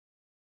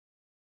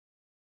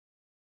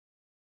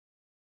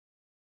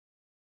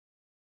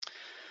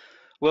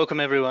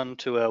Welcome everyone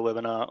to our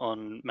webinar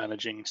on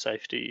managing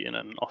safety in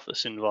an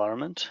office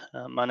environment.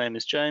 My name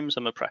is James.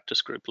 I'm a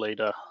practice group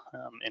leader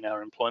in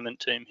our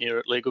employment team here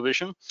at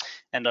LegalVision,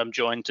 and I'm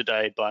joined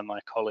today by my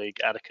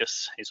colleague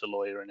Atticus. He's a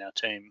lawyer in our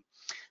team.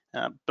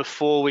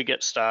 Before we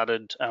get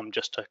started,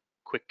 just a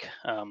quick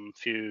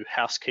few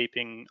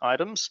housekeeping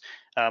items.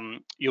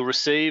 You'll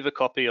receive a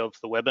copy of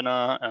the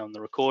webinar,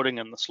 the recording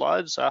and the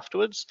slides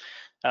afterwards.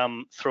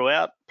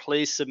 Throughout,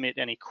 please submit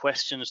any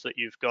questions that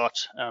you've got.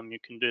 You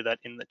can do that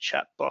in the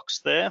chat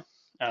box there.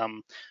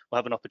 We'll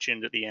have an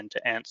opportunity at the end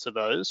to answer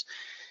those.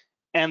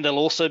 And there'll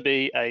also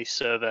be a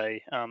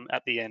survey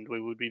at the end.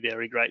 We would be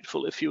very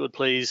grateful if you would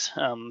please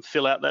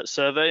fill out that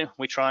survey.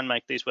 We try and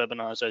make these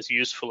webinars as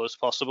useful as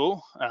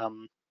possible,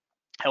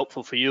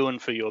 helpful for you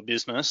and for your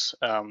business.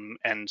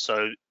 And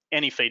so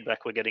any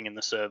feedback we're getting in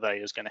the survey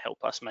is going to help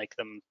us make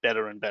them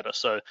better and better.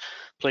 So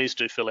please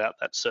do fill out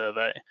that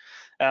survey.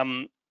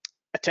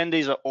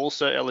 Attendees are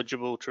also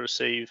eligible to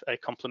receive a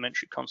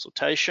complimentary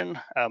consultation.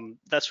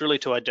 That's really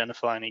to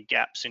identify any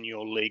gaps in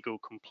your legal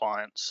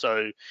compliance.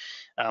 So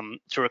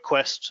to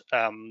request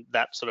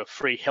that sort of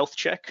free health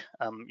check,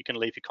 you can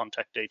leave your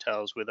contact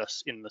details with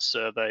us in the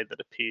survey that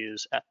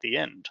appears at the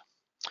end.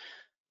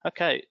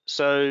 Okay,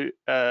 so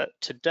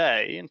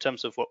today, in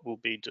terms of what we'll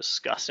be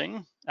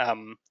discussing,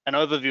 an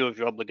overview of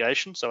your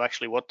obligations. So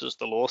actually, what does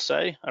the law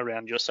say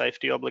around your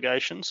safety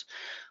obligations?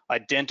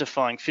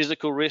 Identifying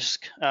physical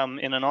risk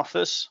in an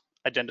office,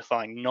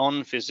 identifying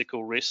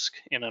non-physical risk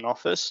in an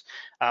office,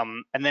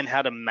 and then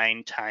how to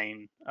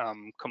maintain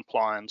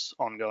compliance,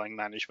 ongoing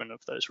management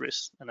of those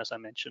risks. And as I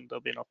mentioned,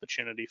 there'll be an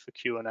opportunity for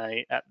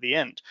Q&A at the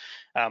end.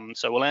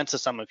 So we'll answer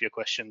some of your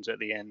questions at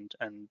the end,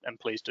 and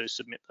please do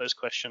submit those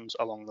questions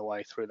along the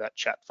way through that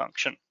chat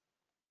function.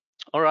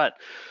 All right,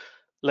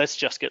 let's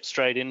just get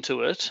straight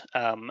into it,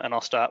 and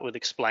I'll start with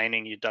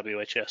explaining your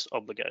WHS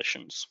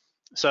obligations.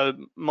 So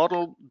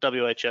model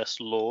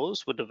WHS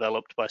laws were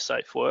developed by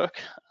Safe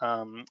Work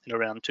in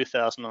around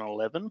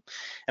 2011,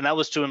 and that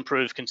was to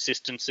improve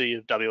consistency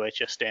of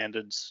WHS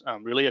standards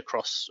really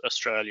across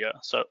Australia.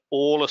 So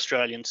all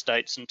Australian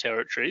states and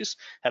territories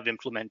have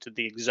implemented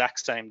the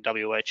exact same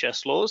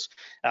WHS laws,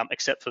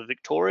 except for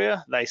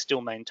Victoria. They still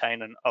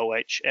maintain an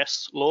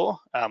OHS law,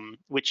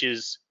 which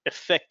is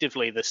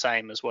effectively the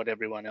same as what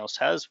everyone else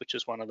has, which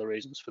is one of the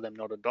reasons for them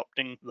not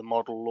adopting the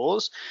model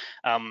laws.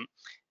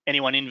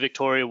 Anyone in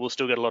Victoria will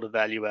still get a lot of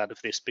value out of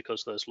this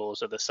because those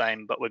laws are the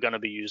same, but we're going to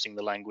be using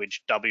the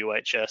language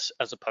WHS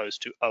as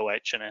opposed to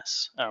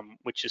OH&S,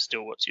 which is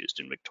still what's used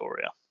in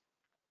Victoria.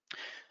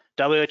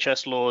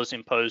 WHS laws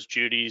impose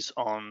duties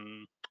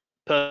on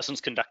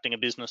persons conducting a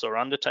business or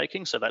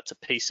undertaking, so that's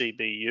a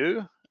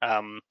PCBU,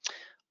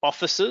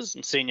 officers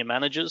and senior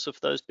managers of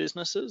those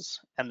businesses,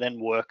 and then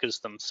workers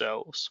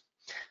themselves.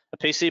 A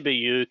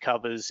PCBU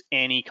covers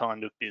any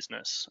kind of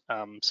business,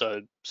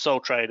 so sole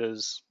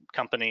traders,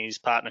 companies,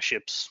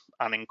 partnerships,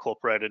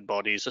 unincorporated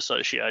bodies,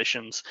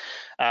 associations.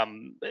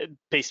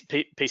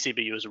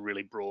 PCBU is a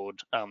really broad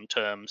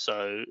term,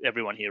 so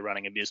everyone here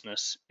running a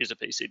business is a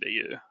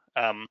PCBU.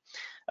 A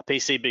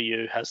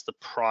PCBU has the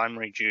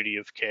primary duty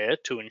of care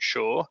to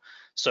ensure,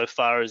 so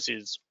far as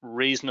is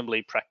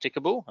reasonably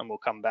practicable, and we'll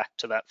come back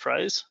to that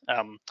phrase,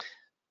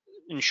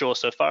 ensure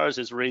so far as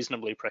is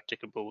reasonably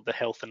practicable the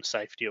health and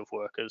safety of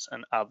workers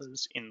and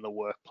others in the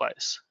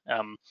workplace.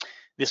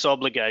 This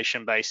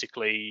obligation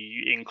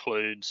basically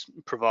includes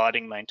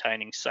providing,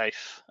 maintaining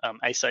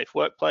a safe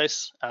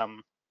workplace,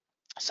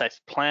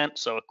 safe plant,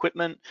 so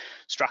equipment,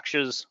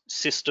 structures,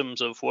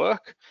 systems of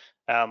work,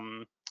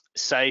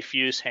 safe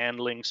use,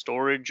 handling,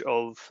 storage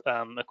of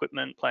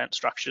equipment, plant,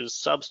 structures,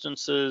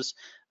 substances,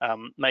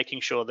 making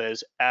sure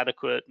there's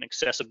adequate and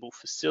accessible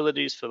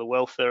facilities for the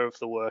welfare of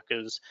the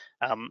workers,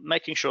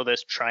 making sure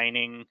there's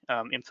training,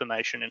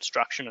 information,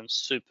 instruction, and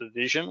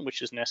supervision,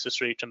 which is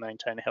necessary to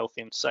maintain a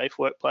healthy and safe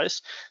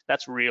workplace.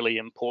 That's really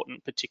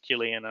important,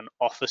 particularly in an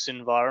office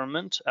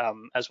environment,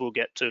 as we'll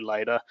get to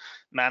later.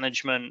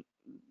 Management,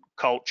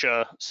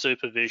 culture,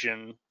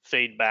 supervision,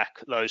 feedback,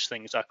 those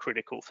things are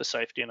critical for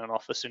safety in an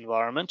office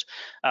environment.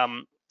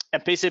 And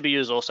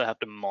PCBUs also have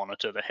to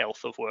monitor the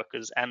health of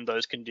workers and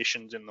those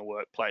conditions in the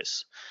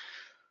workplace.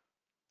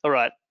 All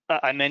right,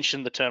 I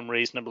mentioned the term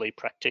reasonably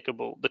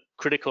practicable. The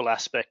critical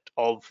aspect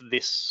of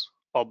this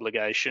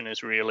obligation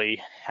is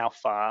really how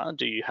far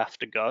do you have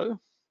to go?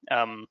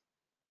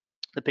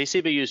 The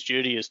PCBU's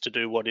duty is to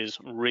do what is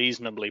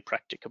reasonably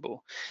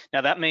practicable.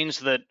 Now that means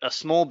that a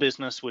small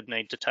business would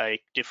need to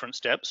take different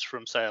steps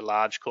from, say, a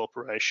large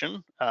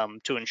corporation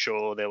to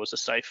ensure there was a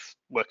safe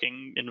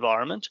working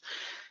environment.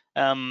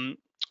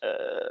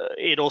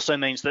 It also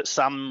means that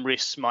some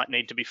risks might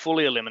need to be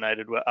fully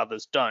eliminated where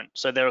others don't.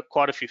 So there are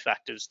quite a few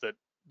factors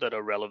that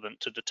are relevant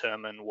to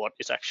determine what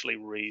is actually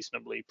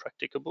reasonably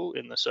practicable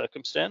in the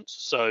circumstance.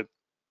 So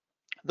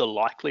the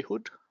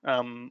likelihood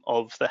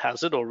of the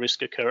hazard or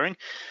risk occurring.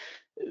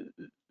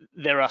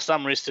 There are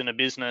some risks in a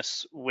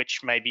business which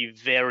may be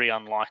very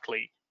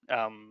unlikely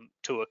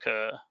to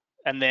occur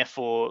and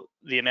therefore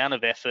the amount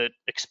of effort,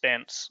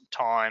 expense,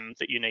 time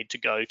that you need to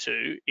go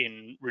to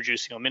in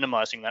reducing or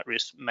minimizing that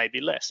risk may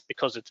be less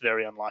because it's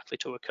very unlikely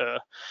to occur.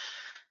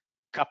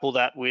 Couple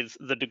that with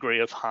the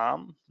degree of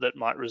harm that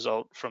might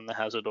result from the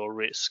hazard or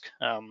risk.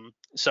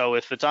 So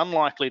if it's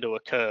unlikely to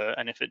occur,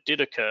 and if it did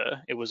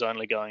occur, it was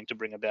only going to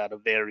bring about a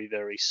very,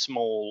 very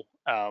small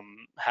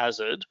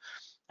hazard,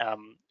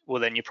 well,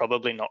 then you're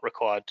probably not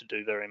required to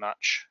do very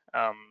much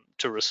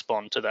to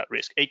respond to that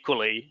risk.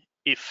 Equally,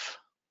 if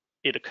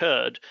it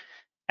occurred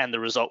and the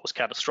result was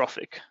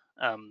catastrophic,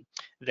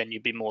 then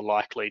you'd be more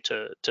likely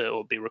to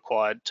or be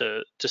required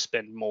to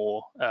spend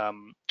more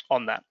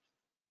on that.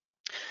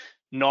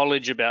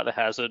 Knowledge about the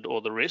hazard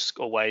or the risk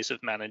or ways of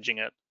managing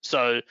it.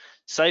 So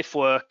Safe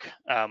Work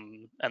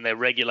and their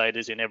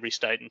regulators in every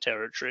state and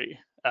territory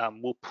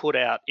will put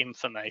out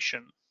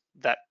information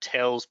that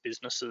tells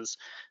businesses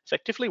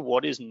effectively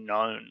what is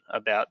known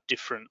about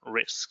different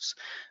risks.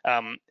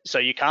 So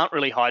you can't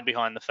really hide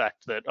behind the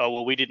fact that, oh,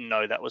 well, we didn't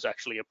know that was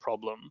actually a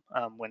problem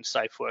when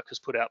Safe Work has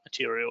put out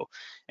material.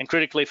 And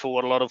critically,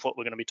 for a lot of what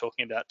we're going to be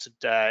talking about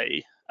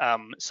today,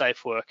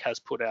 Safe Work has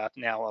put out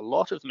now a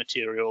lot of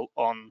material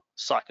on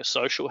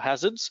psychosocial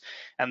hazards,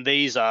 and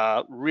these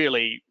are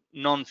really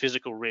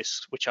non-physical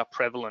risks which are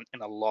prevalent in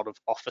a lot of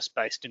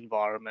office-based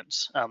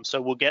environments. So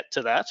we'll get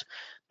to that,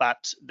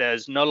 but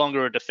there's no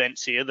longer a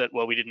defense here that,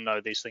 well, we didn't know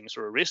these things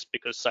were a risk,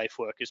 because Safe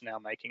Work is now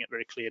making it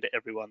very clear to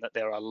everyone that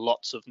there are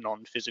lots of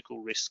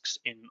non-physical risks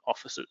in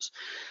offices.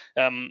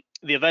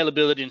 The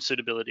availability and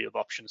suitability of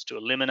options to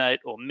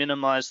eliminate or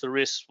minimize the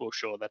risks, well,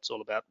 sure, that's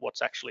all about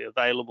what's actually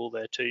available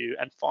there to you.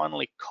 And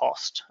finally,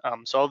 cost.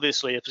 So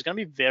obviously, if it's going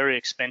to be very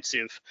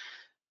expensive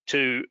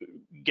to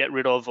get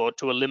rid of or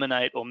to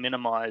eliminate or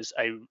minimize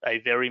a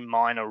very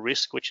minor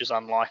risk which is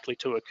unlikely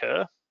to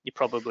occur, you're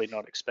probably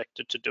not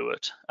expected to do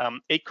it.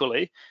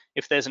 Equally,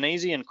 if there's an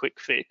easy and quick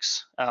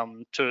fix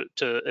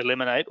to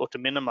eliminate or to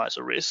minimize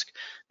a risk,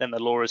 then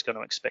the law is going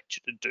to expect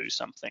you to do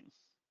something.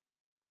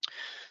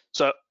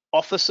 So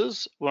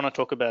officers, we want to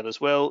talk about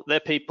as well. They're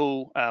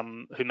people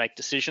who make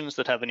decisions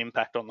that have an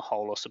impact on the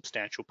whole or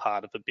substantial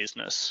part of a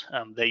business.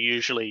 They're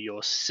usually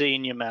your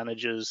senior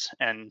managers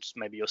and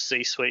maybe your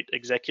C-suite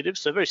executives,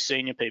 so very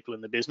senior people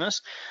in the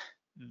business.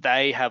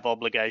 They have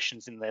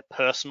obligations in their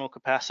personal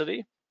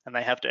capacity, and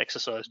they have to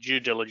exercise due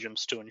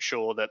diligence to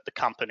ensure that the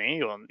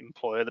company or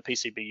employer, the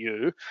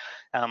PCBU,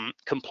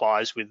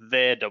 complies with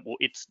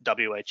its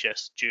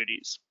WHS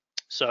duties.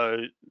 So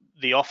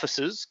the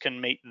officers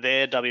can meet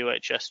their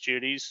WHS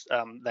duties.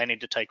 They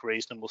need to take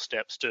reasonable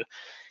steps to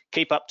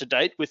keep up to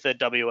date with their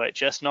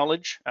WHS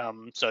knowledge.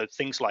 So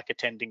things like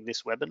attending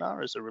this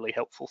webinar is a really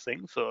helpful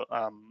thing for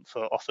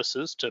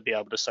officers to be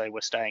able to say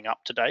we're staying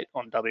up to date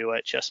on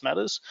WHS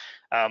matters.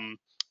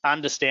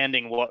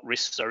 Understanding what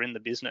risks are in the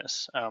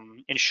business,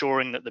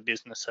 ensuring that the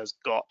business has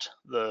got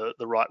the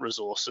right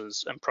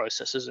resources and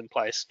processes in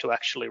place to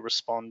actually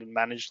respond and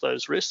manage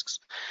those risks,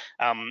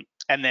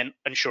 and then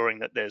ensuring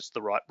that there's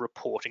the right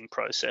reporting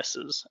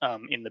processes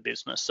in the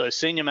business. So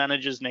senior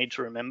managers need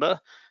to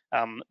remember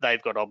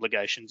they've got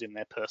obligations in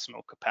their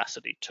personal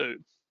capacity too.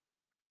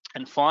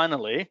 And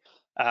finally,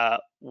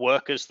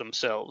 workers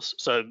themselves.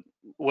 So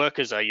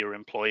workers are your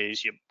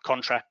employees, your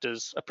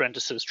contractors,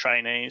 apprentices,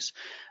 trainees.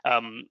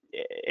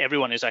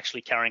 Everyone is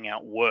actually carrying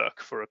out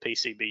work for a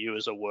PCBU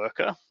as a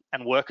worker,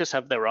 and workers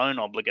have their own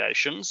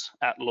obligations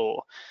at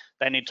law.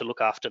 They need to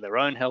look after their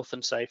own health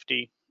and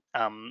safety.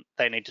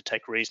 They need to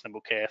take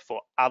reasonable care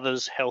for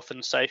others' health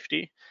and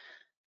safety.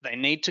 They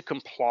need to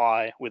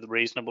comply with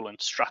reasonable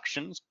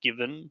instructions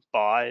given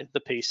by the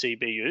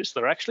PCBU. So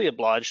they're actually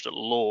obliged at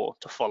law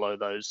to follow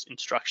those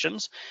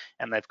instructions,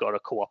 and they've got to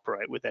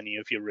cooperate with any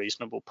of your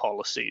reasonable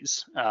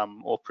policies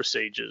or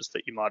procedures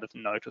that you might have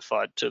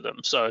notified to them.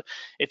 So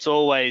it's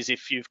always,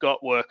 if you've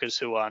got workers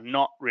who are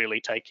not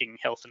really taking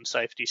health and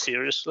safety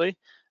seriously,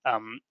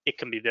 it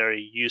can be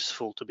very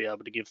useful to be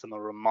able to give them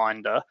a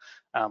reminder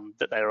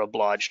that they are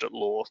obliged at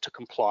law to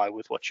comply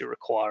with what you're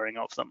requiring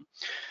of them.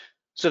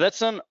 So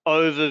that's an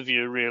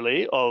overview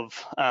really of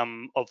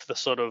the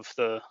sort of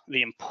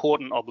the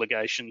important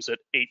obligations at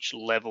each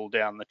level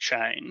down the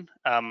chain.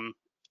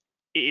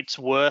 It's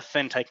worth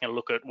then taking a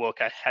look at, well,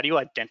 okay, how do you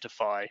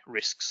identify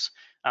risks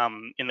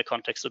in the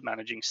context of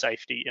managing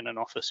safety in an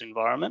office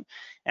environment?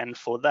 And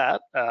for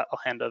that, I'll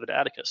hand over to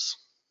Atticus.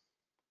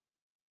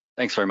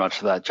 Thanks very much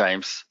for that,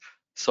 James.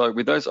 So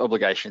with those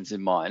obligations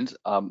in mind,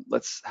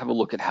 let's have a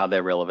look at how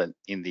they're relevant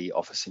in the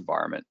office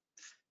environment.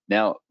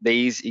 Now,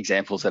 these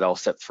examples that I'll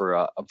step through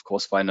are, of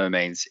course, by no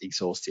means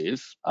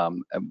exhaustive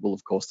and will,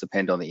 of course,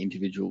 depend on the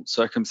individual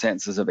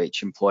circumstances of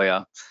each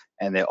employer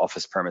and their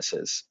office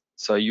premises.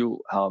 So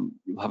you'll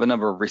have a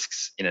number of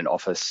risks in an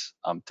office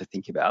to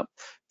think about.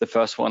 The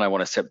first one I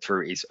want to step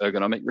through is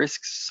ergonomic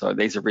risks. So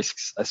these are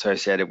risks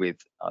associated with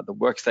the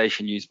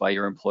workstation used by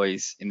your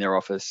employees in their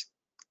office,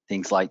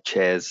 things like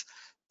chairs,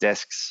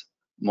 desks,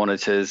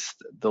 monitors,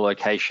 the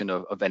location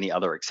of any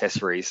other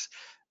accessories.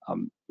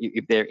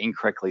 If they're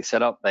incorrectly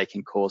set up, they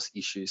can cause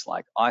issues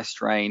like eye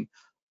strain,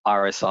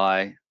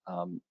 RSI,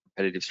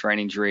 repetitive strain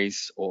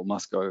injuries, or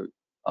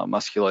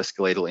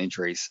musculoskeletal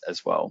injuries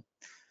as well.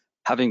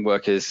 Having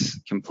workers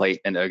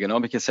complete an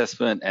ergonomic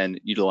assessment and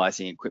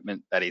utilising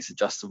equipment that is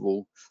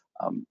adjustable,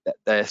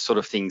 they're sort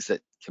of things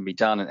that can be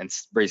done and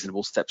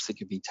reasonable steps that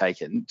can be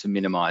taken to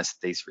minimise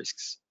these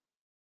risks.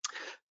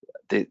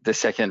 The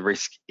second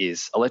risk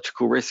is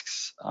electrical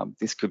risks.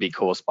 This could be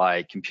caused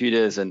by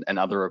computers and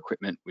other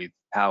equipment with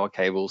power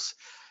cables.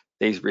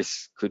 These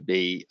risks could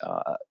be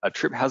a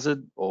trip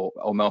hazard or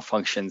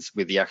malfunctions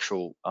with the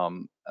actual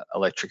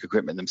electric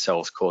equipment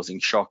themselves, causing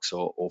shocks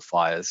or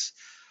fires.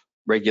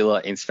 Regular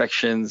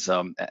inspections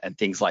and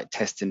things like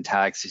test and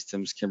tag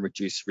systems can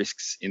reduce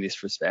risks in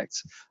this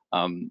respect,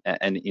 and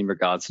in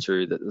regards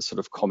to the sort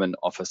of common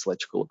office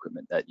electrical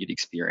equipment that you'd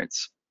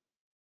experience.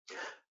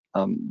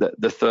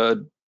 The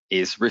third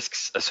is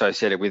risks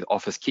associated with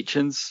office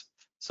kitchens.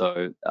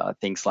 So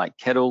things like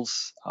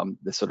kettles,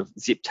 the sort of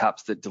zip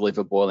taps that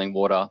deliver boiling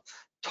water,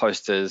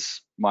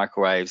 toasters,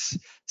 microwaves,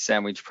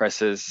 sandwich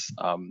presses,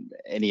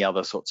 any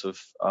other sorts of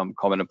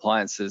common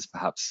appliances,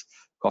 perhaps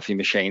coffee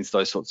machines,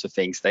 those sorts of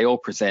things. They all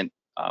present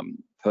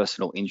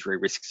personal injury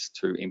risks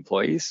to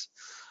employees.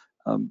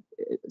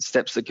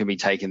 Steps that can be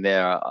taken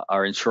there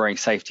are ensuring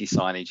safety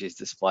signage is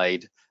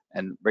displayed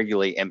and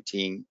regularly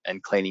emptying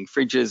and cleaning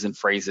fridges and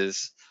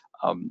freezers.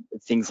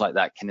 Things like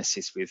that can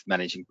assist with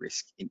managing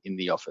risk in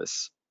the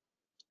office.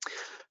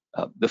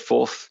 The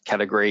fourth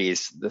category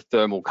is the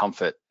thermal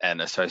comfort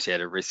and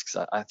associated risks.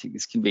 I think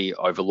this can be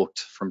overlooked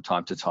from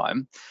time to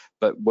time,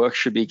 but work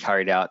should be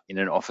carried out in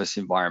an office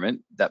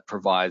environment that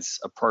provides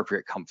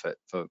appropriate comfort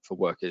for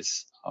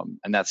workers,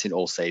 and that's in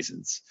all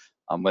seasons,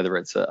 whether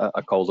it's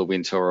a colder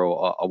winter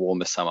or a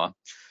warmer summer.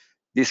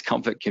 This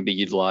comfort can be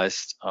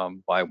utilised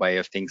by way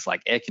of things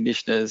like air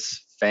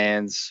conditioners,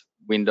 fans,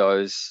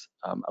 windows,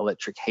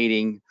 electric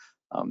heating,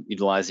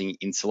 utilising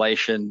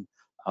insulation,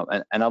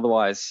 and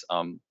otherwise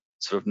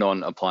sort of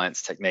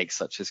non-appliance techniques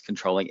such as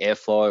controlling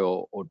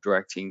airflow or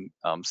directing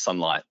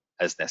sunlight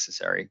as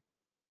necessary.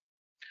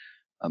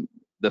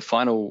 The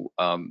final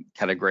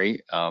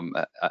category,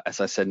 as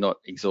I said, not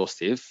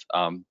exhaustive,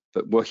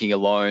 but working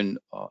alone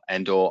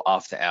and or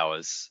after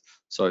hours.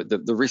 So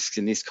the risks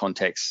in this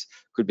context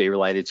could be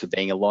related to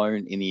being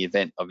alone in the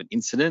event of an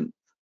incident,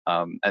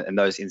 and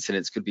those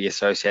incidents could be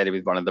associated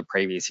with one of the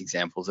previous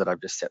examples that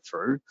I've just set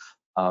through.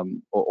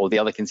 Or the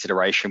other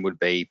consideration would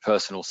be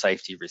personal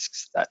safety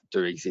risks that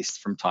do exist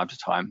from time to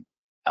time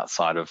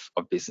outside of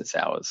business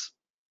hours.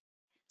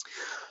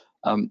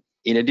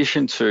 In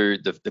addition to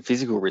the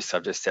physical risks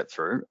I've just stepped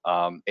through,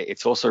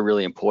 it's also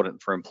really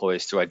important for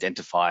employers to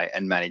identify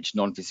and manage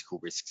non-physical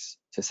risks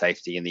to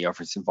safety in the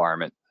office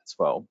environment as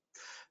well.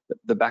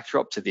 The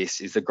backdrop to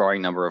this is the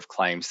growing number of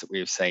claims that we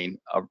have seen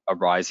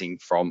arising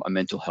from a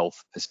mental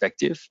health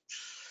perspective.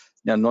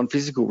 Now,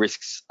 non-physical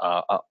risks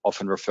are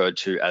often referred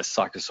to as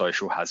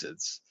psychosocial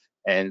hazards,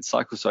 and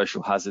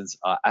psychosocial hazards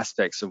are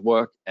aspects of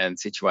work and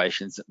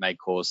situations that may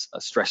cause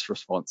a stress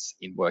response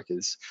in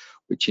workers,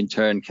 which in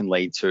turn can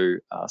lead to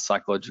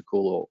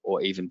psychological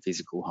or even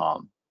physical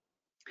harm.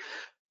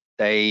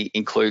 They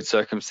include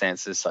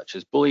circumstances such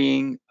as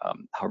bullying,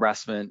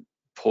 harassment,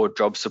 poor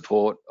job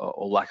support,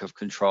 or lack of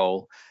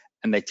control,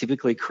 and they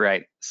typically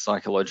create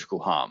psychological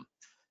harm.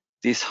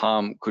 This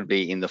harm could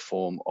be in the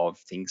form of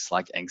things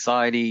like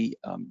anxiety,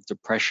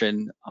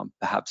 depression,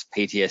 perhaps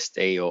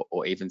PTSD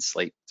or even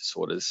sleep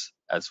disorders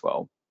as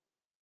well.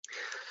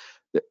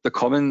 The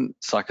common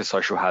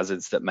psychosocial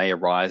hazards that may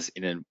arise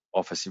in an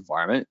office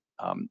environment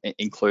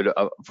include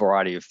a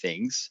variety of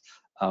things.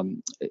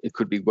 It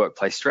could be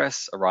workplace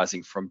stress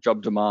arising from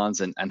job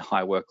demands and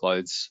high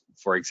workloads,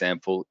 for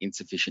example,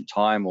 insufficient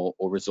time or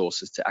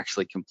resources to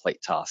actually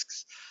complete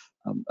tasks.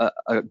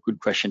 A good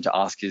question to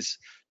ask is,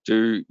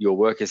 do your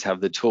workers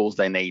have the tools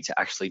they need to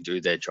actually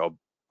do their job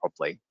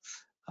properly?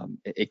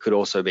 It could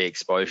also be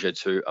exposure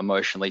to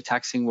emotionally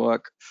taxing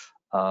work,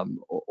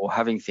 or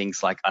having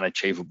things like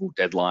unachievable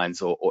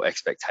deadlines or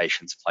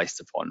expectations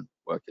placed upon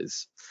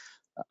workers.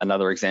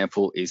 Another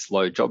example is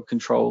low job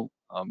control.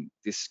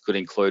 This could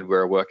include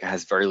where a worker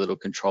has very little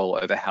control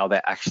over how they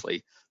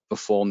actually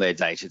perform their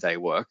day-to-day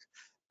work,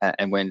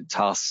 and when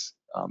tasks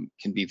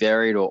can be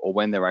varied or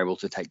when they're able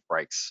to take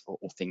breaks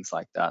or things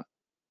like that.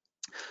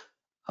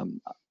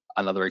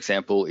 Another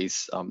example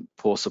is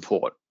poor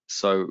support.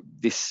 So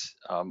this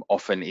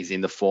often is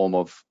in the form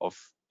of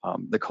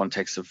the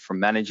context of from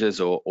managers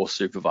or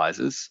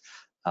supervisors.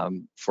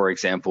 For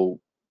example,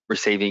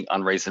 receiving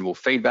unreasonable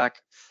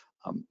feedback,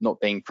 not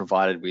being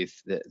provided with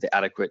the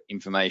adequate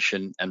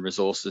information and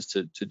resources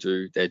to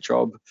do their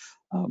job,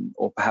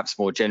 or perhaps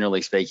more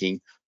generally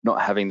speaking,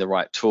 not having the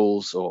right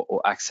tools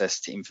or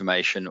access to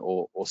information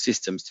or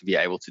systems to be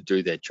able to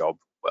do their job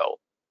well.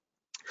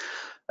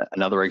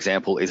 Another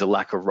example is a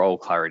lack of role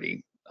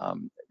clarity.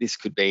 This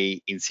could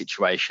be in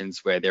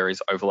situations where there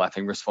is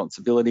overlapping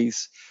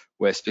responsibilities,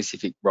 where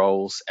specific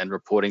roles and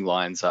reporting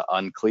lines are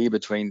unclear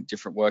between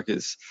different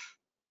workers,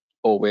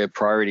 or where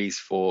priorities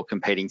for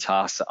competing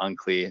tasks are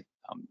unclear,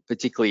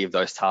 particularly if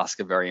those tasks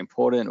are very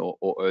important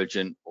or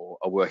urgent or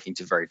are working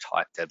to very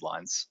tight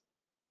deadlines.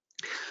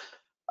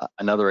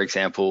 Another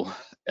example,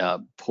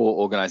 poor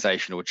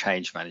organizational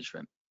change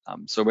management.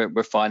 So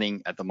we're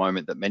finding at the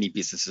moment that many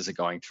businesses are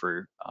going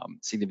through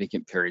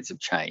significant periods of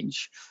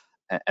change,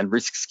 and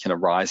risks can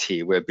arise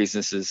here where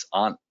businesses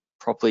aren't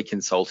properly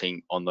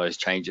consulting on those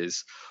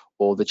changes,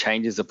 or the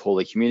changes are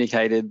poorly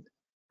communicated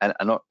and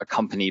are not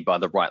accompanied by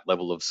the right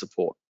level of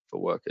support for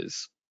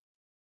workers.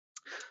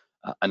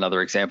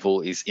 Another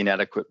example is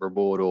inadequate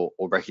reward or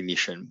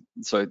recognition.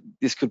 So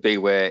this could be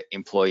where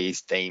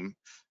employees deem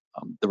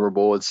the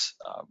rewards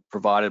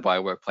provided by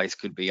a workplace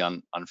could be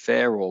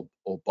unfair or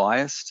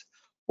biased,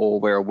 or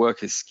where a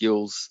worker's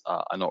skills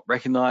are not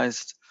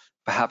recognised,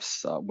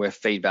 perhaps where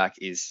feedback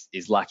is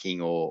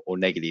lacking or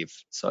negative.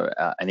 So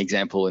an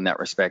example in that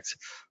respect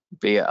would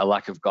be a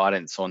lack of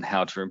guidance on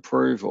how to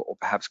improve, or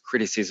perhaps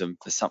criticism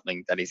for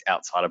something that is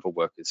outside of a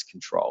worker's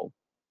control.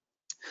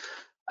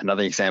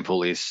 Another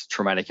example is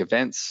traumatic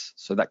events.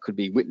 So that could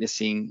be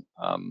witnessing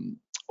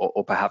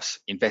or perhaps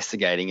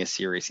investigating a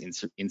serious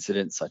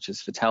incident such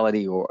as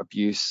fatality or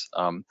abuse,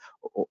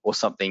 or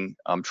something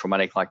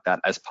traumatic like that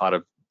as part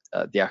of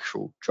the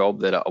actual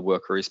job that a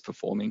worker is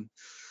performing.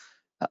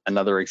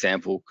 Another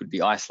example could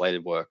be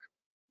isolated work.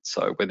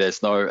 So where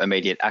there's no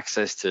immediate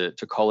access to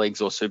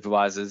colleagues or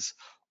supervisors,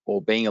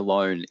 or being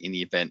alone in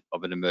the event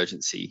of an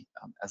emergency,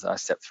 as I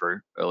stepped through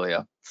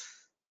earlier.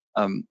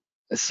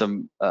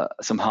 Some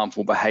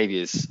harmful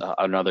behaviours are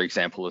another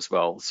example as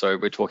well. So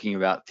we're talking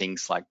about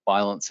things like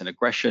violence and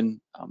aggression,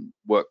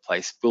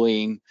 workplace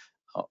bullying,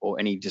 or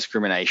any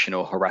discrimination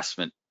or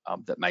harassment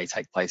that may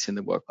take place in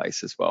the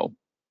workplace as well.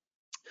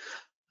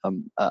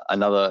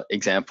 Another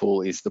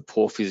example is the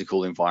poor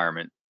physical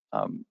environment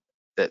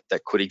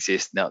that could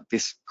exist. Now,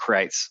 this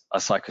creates a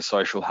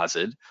psychosocial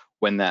hazard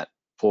when that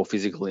poor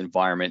physical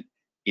environment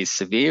is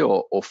severe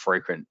or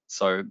frequent.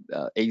 So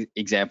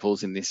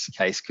examples in this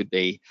case could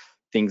be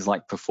things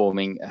like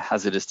performing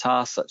hazardous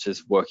tasks such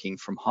as working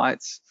from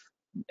heights,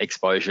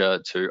 exposure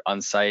to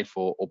unsafe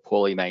or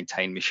poorly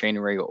maintained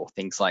machinery, or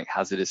things like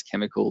hazardous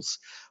chemicals,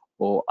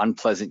 or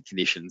unpleasant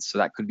conditions. So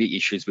that could be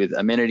issues with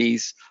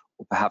amenities,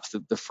 or perhaps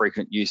the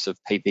frequent use of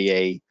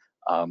PPE,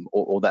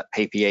 or that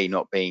PPE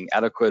not being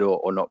adequate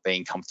or not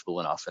being comfortable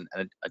enough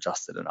and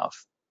adjusted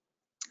enough.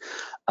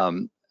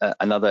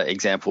 Another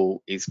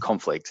example is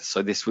conflict.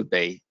 So this would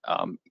be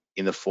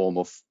in the form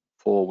of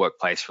poor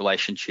workplace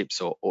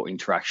relationships or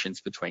interactions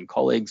between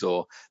colleagues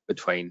or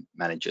between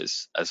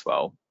managers as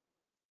well.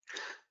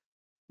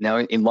 Now,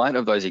 in light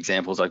of those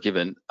examples I've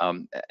given,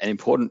 an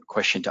important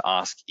question to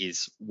ask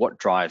is what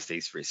drives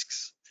these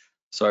risks?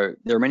 So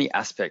there are many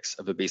aspects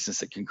of a business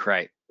that can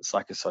create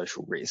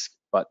psychosocial risk,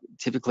 but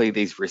typically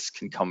these risks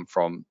can come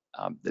from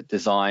the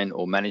design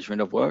or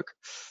management of work.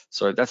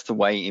 So that's the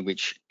way in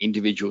which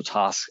individual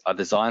tasks are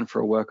designed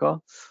for a worker,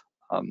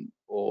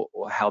 or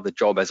how the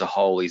job as a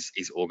whole is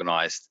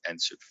organised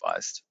and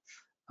supervised.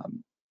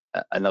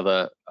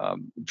 Another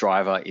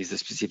driver is the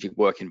specific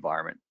work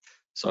environment.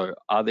 So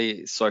are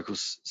the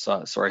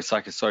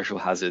psychosocial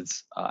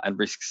hazards and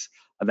risks,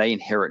 are they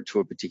inherent to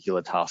a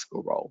particular task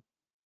or role?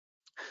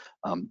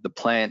 The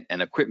plant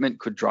and equipment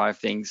could drive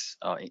things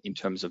in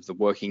terms of the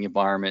working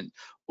environment,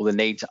 or the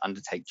need to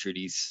undertake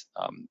duties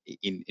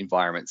in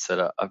environments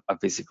that are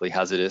physically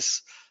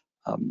hazardous.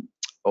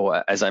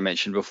 Or as I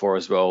mentioned before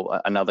as well,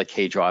 another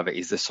key driver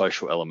is the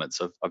social elements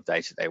of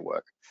day-to-day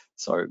work.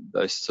 So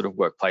those sort of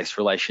workplace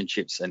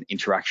relationships and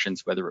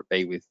interactions, whether it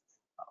be with,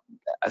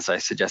 as I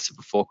suggested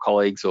before,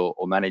 colleagues or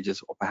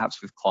managers, or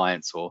perhaps with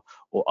clients or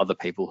other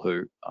people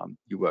who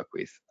you work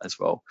with as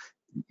well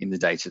in the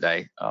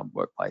day-to-day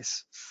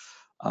workplace.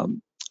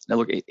 Now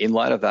look, in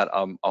light of that,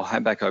 I'll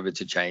hand back over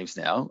to James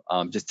now,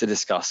 just to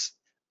discuss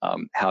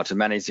how to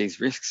manage these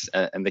risks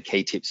and the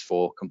key tips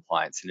for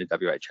compliance in a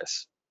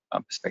WHS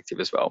perspective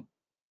as well.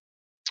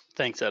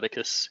 Thanks,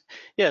 Atticus.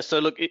 Yeah, so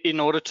look, in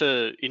order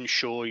to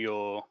ensure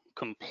your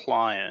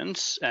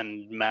compliance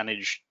and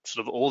manage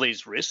sort of all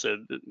these risks,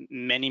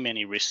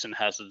 many risks and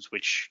hazards,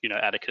 which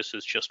Atticus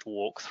has just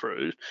walked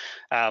through,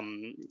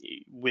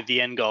 with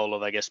the end goal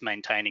of, I guess,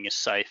 maintaining a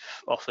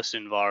safe office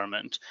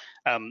environment,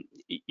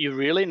 you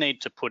really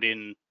need to put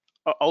in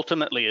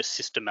ultimately a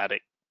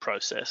systematic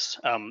process.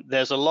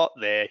 There's a lot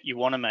there. You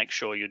want to make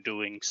sure you're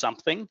doing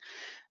something.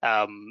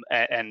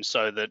 And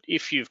so that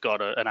if you've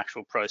got an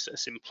actual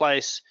process in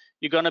place,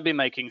 you're going to be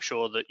making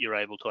sure that you're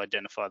able to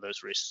identify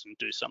those risks and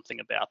do something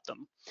about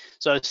them.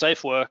 So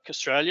Safe Work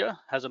Australia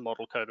has a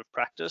model code of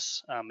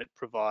practice. It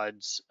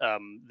provides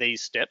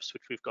these steps,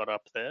 which we've got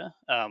up there,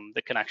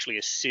 that can actually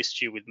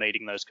assist you with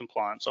meeting those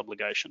compliance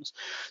obligations.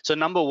 So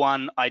number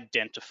one,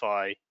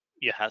 identify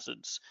your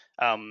hazards,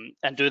 and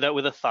do that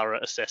with a thorough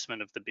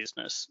assessment of the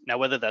business. Now,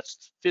 whether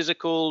that's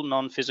physical,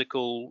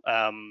 non-physical,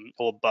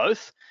 or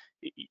both,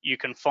 you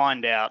can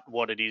find out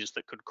what it is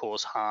that could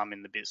cause harm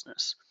in the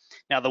business.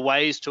 Now, the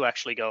ways to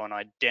actually go and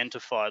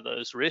identify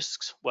those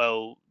risks,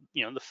 well,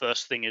 the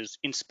first thing is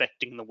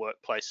inspecting the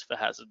workplace for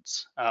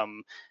hazards,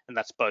 and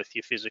that's both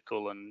your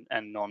physical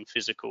and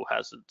non-physical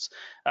hazards.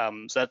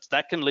 So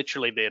that can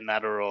literally be a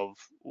matter of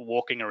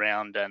walking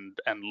around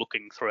and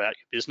looking throughout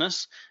your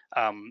business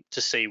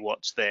to see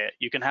what's there.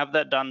 You can have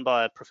that done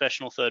by a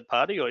professional third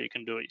party, or you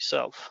can do it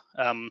yourself.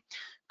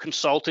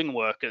 Consulting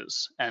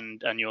workers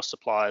and your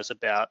suppliers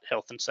about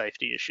health and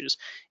safety issues.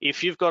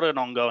 If you've got an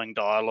ongoing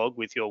dialogue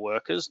with your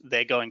workers,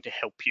 they're going to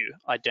help you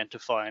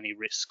identify any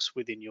risks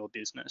within your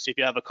business. If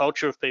you have a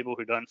culture of people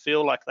who don't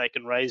feel like they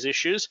can raise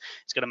issues,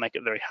 it's going to make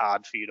it very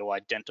hard for you to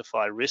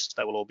identify risks.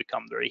 They will all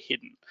become very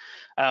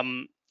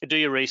hidden. Do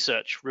your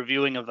research,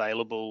 reviewing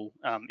available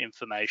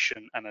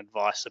information and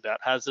advice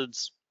about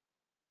hazards.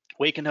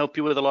 We can help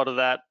you with a lot of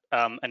that.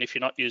 And if you're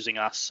not using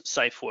us,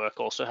 SafeWork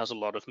also has a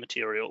lot of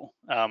material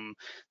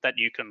that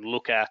you can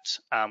look at,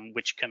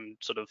 which can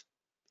sort of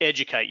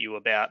educate you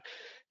about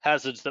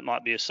hazards that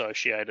might be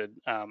associated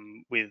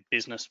with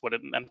business,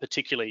 and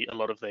particularly a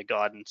lot of their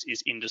guidance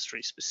is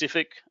industry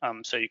specific.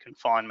 So you can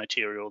find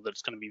material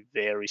that's going to be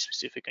very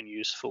specific and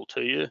useful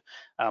to you.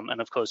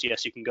 And of course,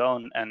 yes, you can go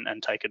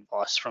and take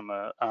advice from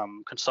a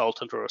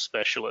consultant or a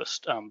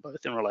specialist,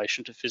 both in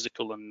relation to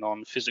physical and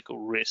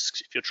non-physical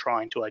risks if you're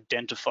trying to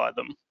identify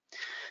them.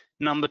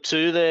 Number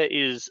two there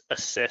is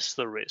assess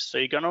the risk. So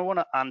you're going to want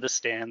to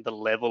understand the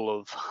level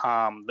of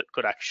harm that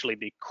could actually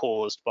be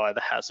caused by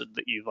the hazard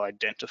that you've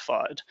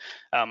identified.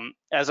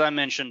 As I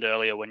mentioned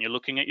earlier, when you're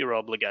looking at your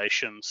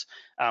obligations,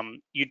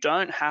 you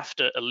don't have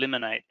to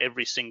eliminate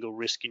every single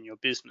risk in your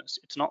business.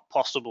 It's not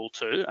possible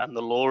to, and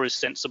the law is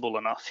sensible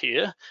enough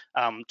here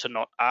to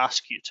not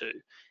ask you to.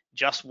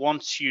 Just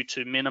wants you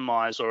to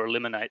minimize or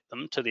eliminate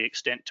them to the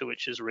extent to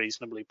which is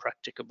reasonably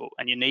practicable.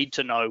 And you need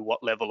to know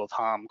what level of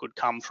harm could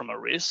come from a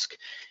risk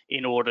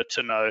in order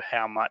to know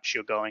how much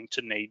you're going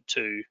to need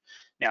to.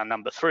 Now,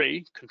 number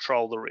three,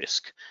 control the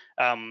risk.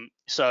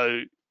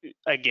 So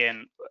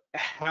again,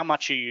 how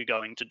much are you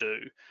going to do?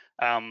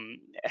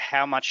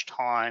 How much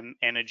time,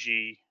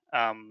 energy,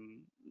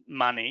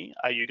 money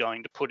are you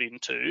going to put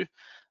into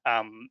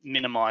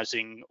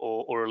minimizing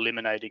or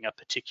eliminating a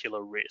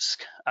particular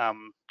risk?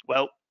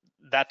 Well,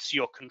 that's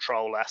your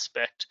control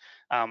aspect.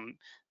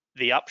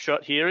 The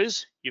upshot here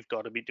is you've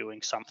got to be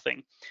doing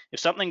something. If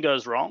something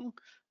goes wrong,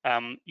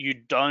 you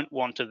don't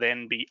want to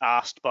then be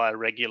asked by a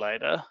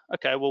regulator,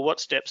 okay, well,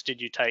 what steps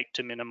did you take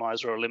to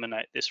minimize or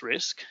eliminate this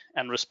risk,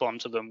 and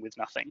respond to them with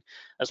nothing.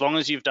 As long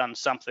as you've done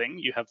something,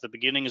 you have the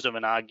beginnings of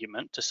an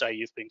argument to say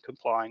you've been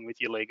complying with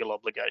your legal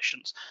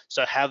obligations.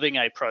 So having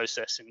a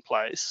process in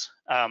place,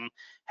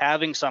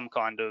 having some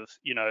kind of,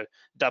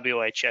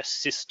 WHS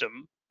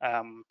system,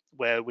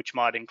 which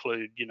might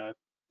include,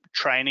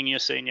 training your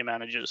senior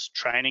managers,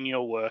 training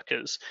your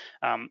workers,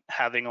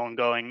 having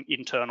ongoing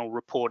internal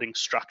reporting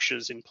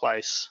structures in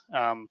place,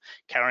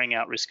 carrying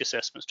out risk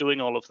assessments,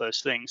 doing all of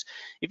those things.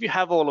 If you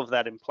have all of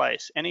that in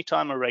place,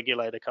 anytime a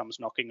regulator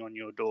comes knocking on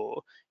your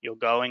door, you're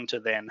going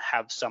to then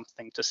have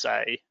something to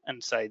say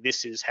and say,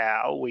 this is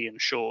how we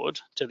ensured,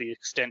 to the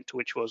extent to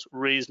which was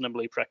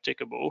reasonably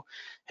practicable,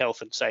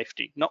 health and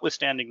safety,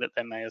 notwithstanding that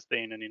there may have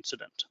been an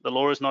incident. The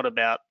law is not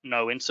about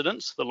no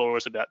incidents. The law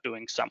is about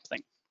doing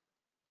something.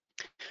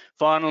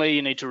 Finally,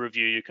 you need to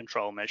review your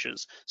control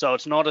measures. So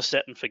it's not a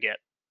set and forget.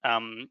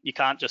 You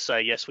can't just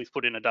say, yes, we've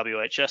put in a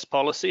WHS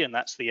policy and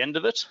that's the end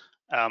of it.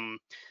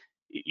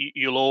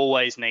 You'll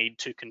always need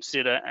to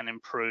consider and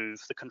improve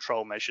the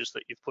control measures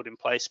that you've put in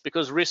place,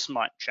 because risks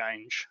might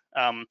change.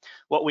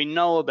 What we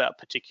know about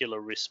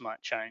particular risks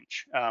might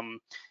change.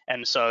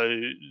 And so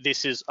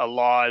this is a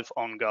live,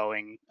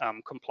 ongoing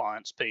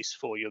compliance piece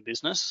for your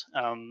business.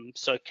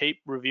 So keep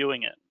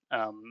reviewing it.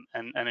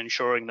 And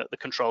ensuring that the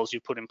controls you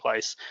put in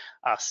place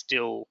are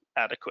still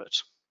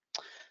adequate.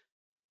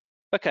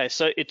 Okay,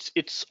 so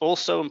it's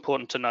also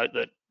important to note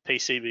that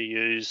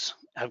PCBUs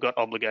have got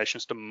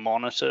obligations to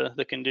monitor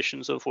the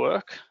conditions of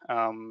work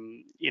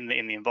in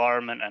the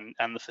environment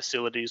and the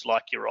facilities,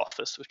 like your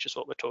office, which is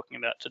what we're talking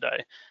about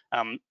today,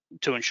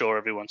 to ensure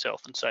everyone's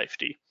health and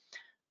safety.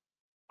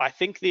 I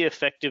think the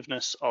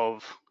effectiveness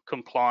of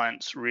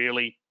compliance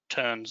really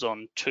turns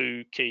on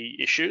two key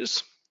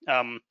issues.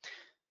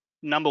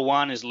 Number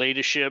one is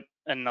leadership,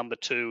 and number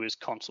two is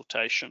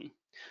consultation.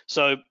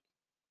 So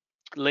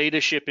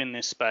leadership in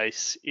this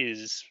space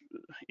is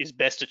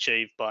best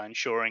achieved by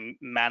ensuring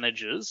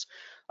managers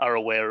are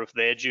aware of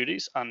their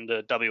duties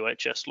under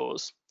WHS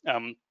laws,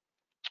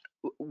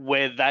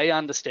 where they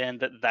understand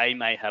that they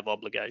may have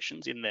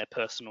obligations in their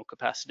personal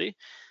capacity.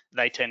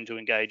 They tend to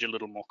engage a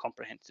little more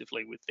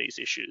comprehensively with these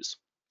issues.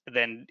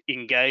 Then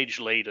engaged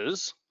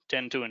leaders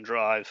tend to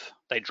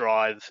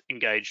drive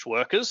engaged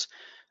workers.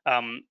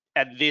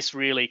 And this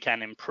really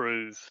can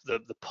improve the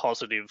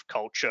positive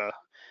culture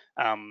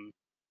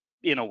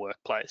in a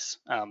workplace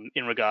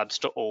in regards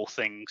to all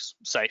things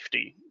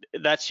safety.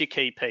 That's your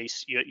key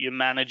piece. Your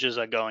managers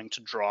are going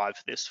to drive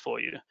this for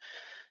you.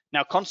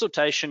 Now,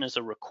 consultation is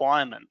a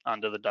requirement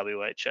under the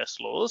WHS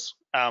laws.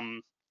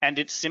 And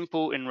it's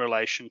simple in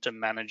relation to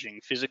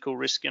managing physical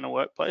risk in a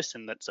workplace,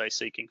 and that, say,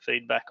 seeking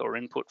feedback or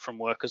input from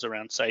workers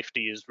around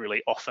safety is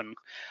really often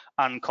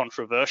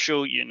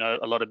uncontroversial. You know,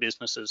 a lot of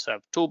businesses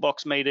have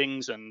toolbox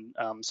meetings and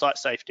site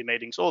safety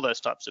meetings, all those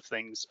types of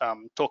things,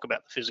 talk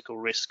about the physical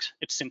risks.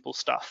 It's simple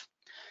stuff.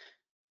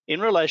 In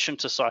relation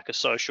to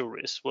psychosocial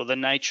risk, well, the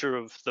nature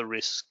of the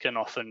risk can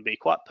often be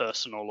quite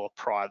personal or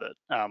private,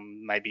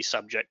 maybe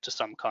subject to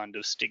some kind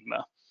of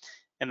stigma.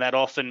 And that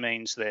often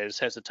means there's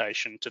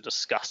hesitation to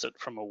discuss it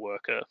from a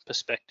worker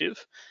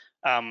perspective.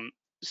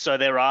 So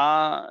there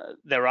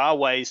are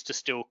ways to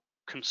still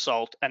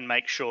consult and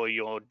make sure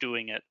you're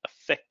doing it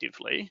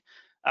effectively.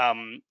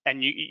 And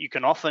you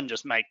can often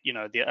just make, you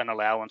know, an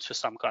allowance for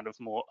some kind of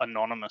more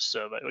anonymous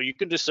survey, or you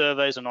can do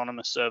surveys,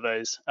 anonymous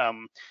surveys.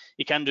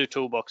 You can do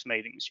toolbox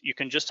meetings. You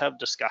can just have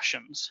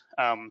discussions.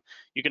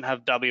 You can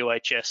have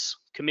WHS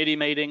committee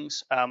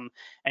meetings,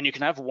 and you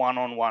can have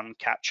one-on-one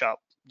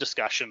catch-up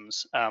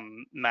discussions,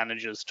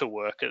 managers to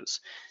workers.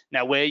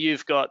 Now, where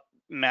you've got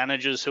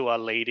managers who are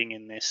leading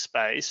in this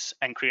space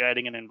and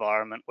creating an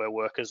environment where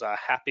workers are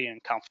happy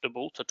and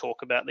comfortable to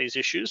talk about these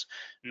issues,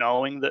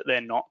 knowing that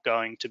they're not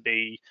going to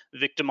be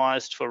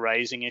victimized for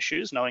raising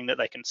issues, knowing that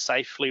they can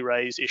safely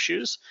raise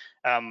issues,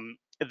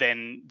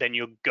 then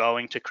you're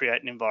going to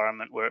create an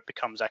environment where it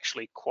becomes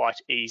actually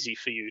quite easy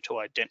for you to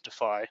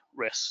identify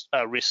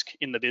risk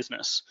in the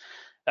business.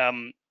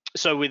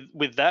 So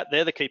with that,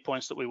 they're the key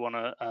points that we want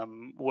to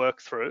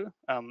work through,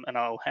 and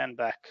I'll hand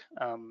back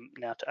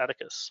now to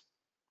Atticus.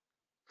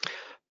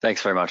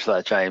 Thanks very much for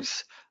that,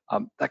 James.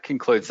 That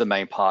concludes the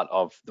main part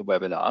of the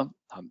webinar.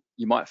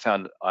 You might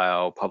find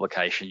our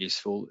publication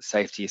useful,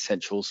 Safety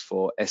Essentials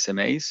for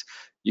SMEs.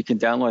 You can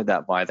download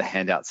that via the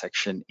handout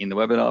section in the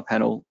webinar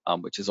panel,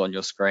 which is on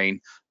your screen,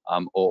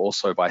 or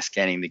also by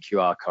scanning the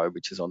QR code,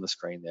 which is on the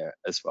screen there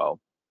as well.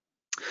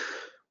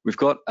 We've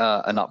got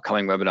an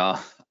upcoming webinar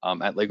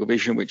at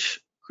LegalVision,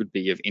 which could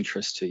be of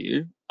interest to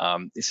you.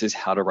 This is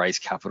how to raise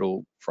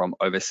capital from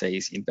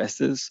overseas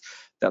investors.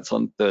 That's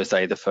on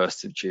Thursday, the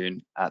 1st of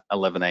June at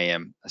 11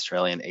 a.m.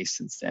 Australian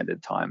Eastern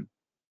Standard Time.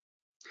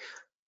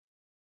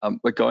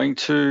 We're going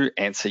to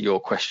answer your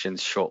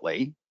questions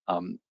shortly.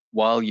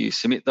 While you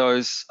submit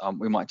those,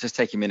 we might just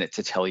take a minute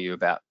to tell you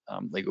about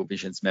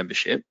LegalVision's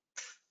membership.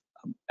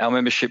 Our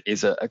membership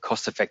is a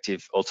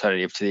cost-effective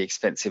alternative to the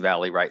expensive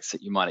hourly rates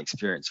that you might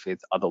experience with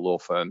other law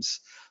firms.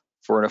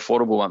 For an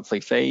affordable monthly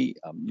fee,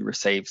 you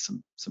receive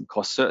some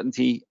cost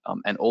certainty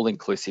and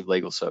all-inclusive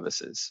legal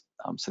services.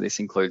 So this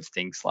includes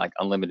things like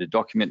unlimited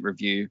document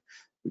review,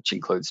 which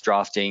includes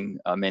drafting,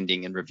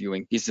 amending and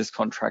reviewing business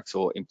contracts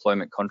or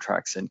employment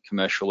contracts and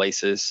commercial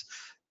leases.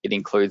 It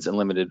includes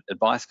unlimited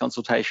advice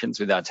consultations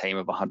with our team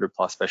of 100+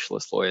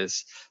 specialist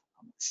lawyers.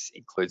 This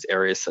includes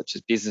areas such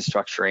as business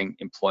structuring,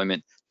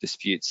 employment,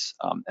 disputes,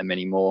 and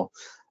many more,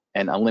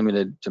 and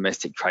unlimited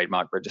domestic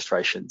trademark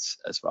registrations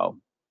as well.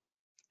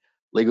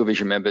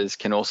 LegalVision members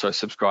can also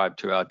subscribe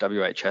to our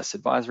WHS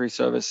advisory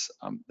service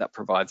that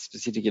provides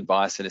specific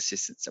advice and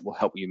assistance that will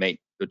help you meet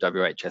your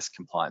WHS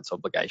compliance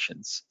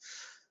obligations.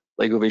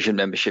 LegalVision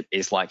membership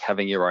is like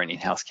having your own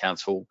in-house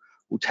counsel.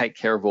 We'll take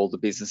care of all the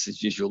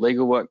business's usual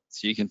legal work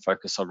so you can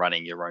focus on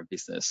running your own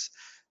business.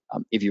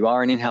 If you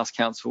are an in-house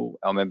counsel,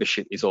 our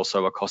membership is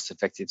also a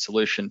cost-effective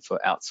solution for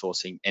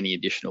outsourcing any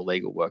additional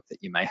legal work that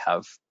you may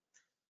have.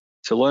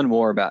 To learn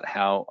more about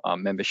how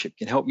membership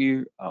can help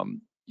you,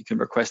 you can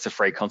request a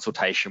free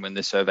consultation when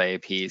the survey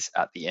appears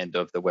at the end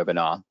of the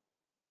webinar.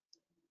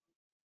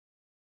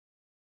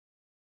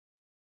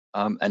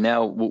 And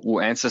now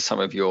we'll answer some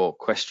of your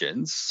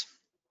questions.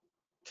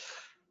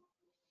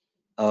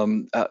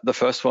 The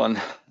first one,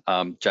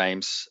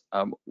 James,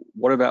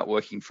 what about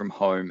working from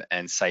home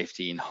and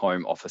safety in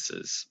home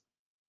offices?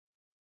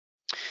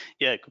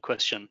 Yeah, good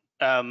question.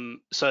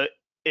 So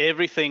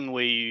everything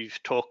we've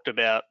talked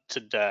about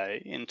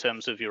today in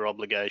terms of your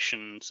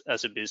obligations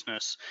as a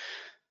business,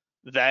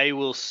 they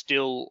will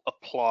still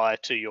apply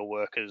to your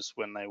workers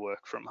when they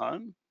work from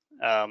home.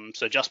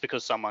 So just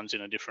because someone's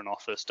in a different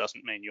office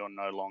doesn't mean you're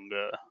no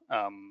longer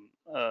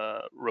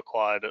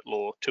required at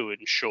law to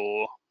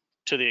ensure,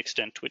 to the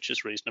extent which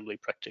is reasonably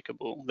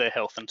practicable, their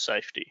health and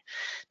safety.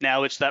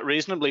 Now, it's that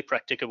reasonably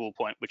practicable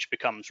point which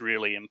becomes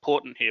really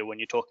important here when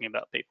you're talking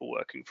about people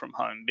working from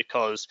home,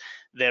 because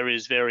there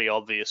is very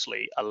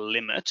obviously a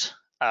limit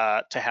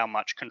to how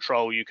much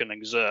control you can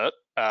exert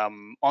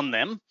on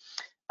them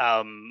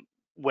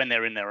when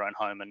they're in their own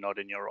home and not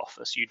in your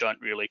office. You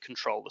don't really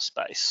control the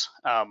space,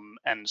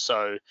 and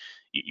so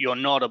you're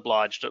not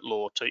obliged at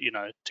law to,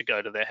 to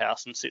go to their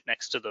house and sit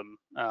next to them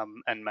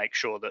and make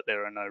sure that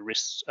there are no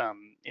risks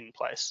in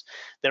place.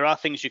 There are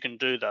things you can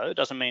do, though.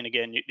 Doesn't mean,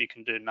 again, you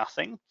can do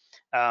nothing.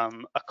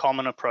 A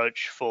common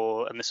approach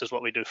for, and this is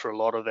what we do for a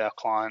lot of our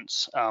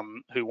clients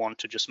who want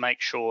to just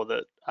make sure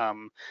that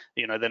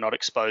they're not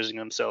exposing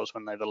themselves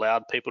when they've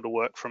allowed people to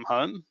work from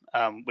home,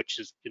 which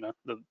is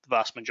the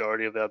vast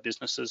majority of our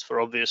businesses,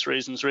 for obvious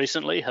reasons,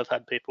 recently have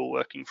had people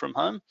working from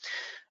home.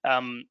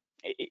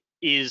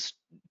 is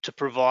to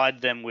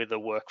provide them with a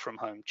work from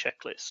home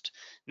checklist.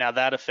 Now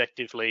that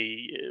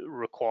effectively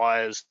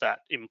requires that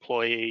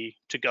employee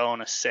to go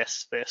and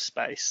assess their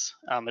space.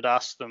 It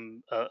asks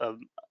them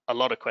a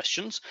lot of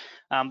questions,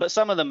 but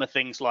some of them are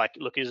things like,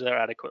 look, is there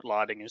adequate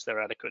lighting? Is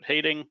there adequate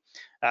heating?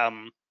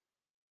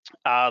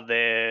 Are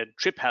there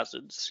trip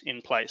hazards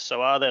in place?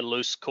 So are there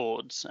loose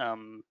cords?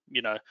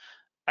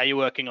 Are you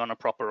working on a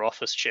proper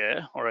office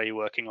chair, or are you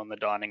working on the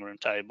dining room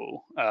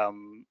table?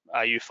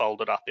 Are you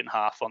folded up in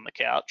half on the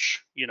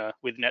couch,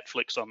 with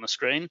Netflix on the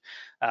screen,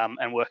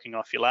 and working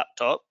off your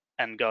laptop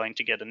and going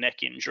to get a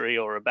neck injury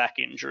or a back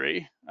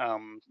injury?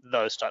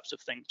 Those types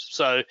of things.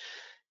 So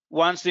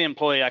once the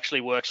employee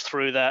actually works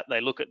through that,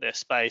 they look at their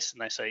space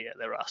and they say, yeah,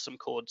 there are some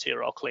cords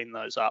here, I'll clean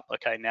those up.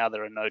 Okay, now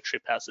there are no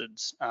trip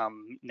hazards.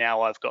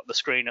 Now I've got the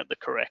screen at the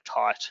correct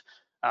height.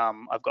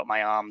 I've got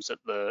my arms at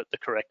the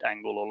correct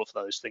angle, all of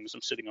those things.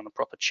 I'm sitting on a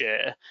proper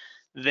chair.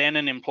 Then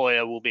an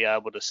employer will be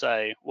able to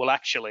say, well,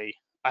 actually,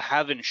 I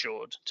have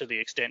insured to the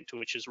extent to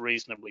which is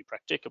reasonably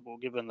practicable,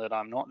 given that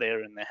I'm not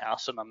there in their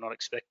house and I'm not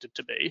expected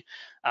to be,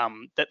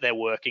 that they're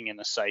working in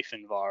a safe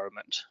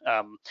environment.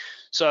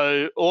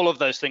 So all of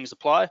those things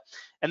apply.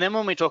 And then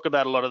when we talk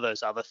about a lot of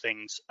those other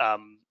things,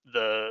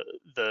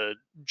 the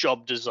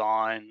job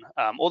design,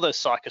 all those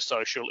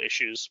psychosocial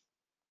issues,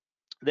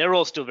 they're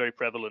all still very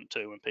prevalent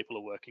too when people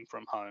are working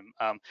from home.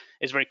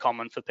 It's very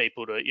common for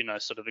people to,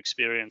 sort of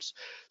experience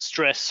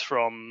stress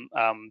from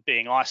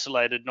being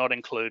isolated, not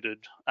included.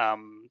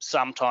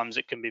 Sometimes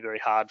it can be very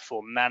hard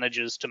for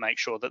managers to make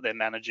sure that they're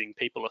managing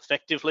people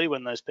effectively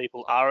when those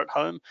people are at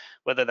home,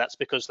 whether that's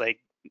because they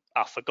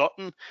are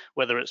forgotten,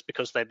 whether it's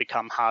because they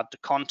become hard to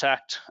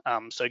contact.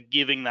 So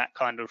giving that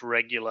kind of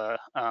regular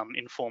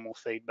informal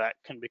feedback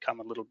can become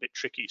a little bit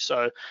tricky.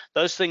 So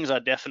those things are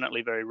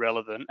definitely very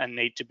relevant and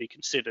need to be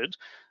considered.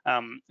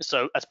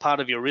 So as part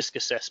of your risk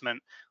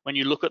assessment, when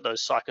you look at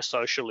those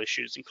psychosocial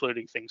issues,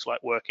 including things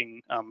like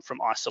working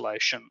from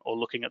isolation or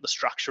looking at the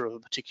structure of a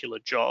particular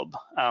job,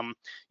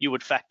 you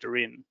would factor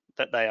in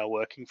that they are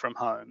working from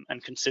home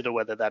and consider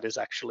whether that is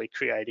actually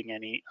creating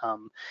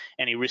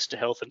any risk to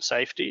health and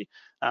safety.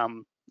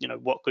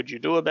 What could you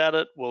do about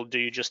it? Well, do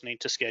you just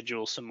need to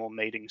schedule some more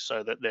meetings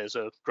so that there's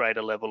a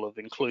greater level of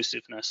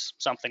inclusiveness,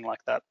 something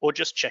like that, or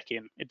just check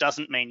in? It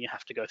doesn't mean you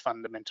have to go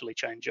fundamentally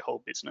change your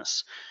whole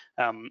business,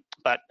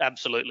 but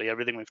absolutely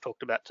everything we've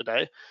talked about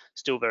today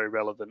still very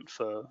relevant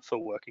for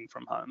working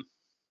from home.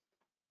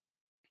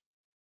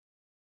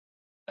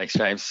 Thanks,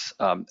 James.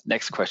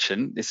 Next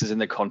question. This is in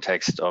the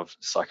context of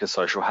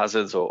psychosocial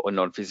hazards or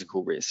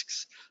non-physical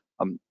risks.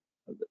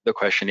 The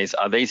question is,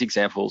 are these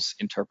examples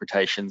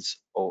interpretations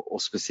or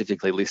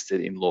specifically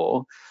listed in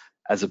law?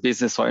 As a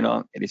business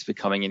owner, it is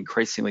becoming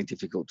increasingly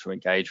difficult to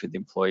engage with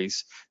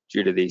employees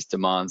due to these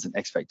demands and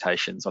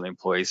expectations on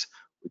employees,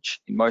 which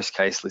in most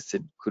cases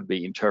listed could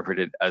be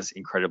interpreted as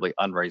incredibly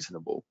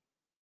unreasonable.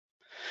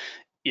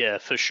 Yeah,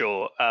 for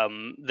sure.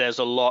 There's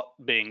a lot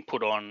being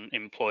put on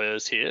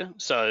employers here.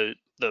 So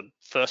the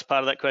first part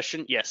of that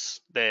question, yes,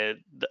 they're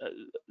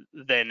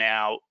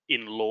now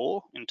in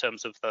law in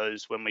terms of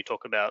those when we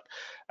talk about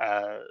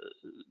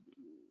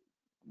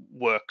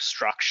work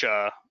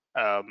structure,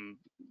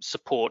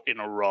 support in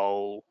a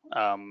role,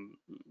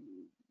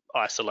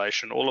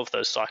 isolation, all of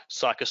those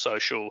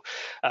psychosocial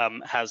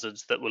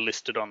hazards that were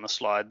listed on the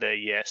slide there,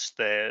 yes,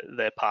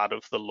 they're part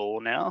of the law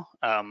now.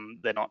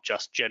 They're not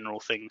just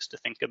general things to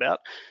think about.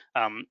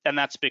 And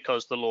that's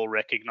because the law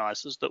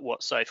recognises that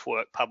what Safe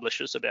Work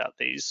publishes about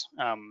these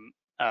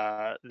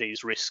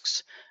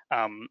risks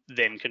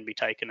then can be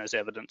taken as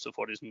evidence of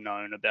what is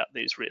known about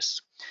these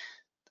risks.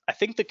 I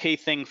think the key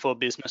thing for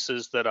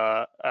businesses that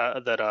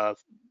are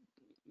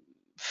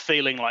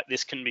feeling like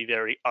this can be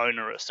very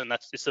onerous, and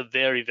it's a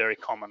very, very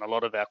common. A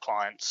lot of our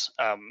clients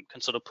can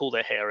sort of pull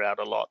their hair out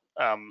a lot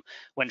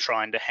when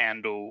trying to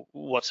handle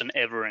what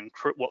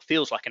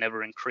feels like an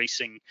ever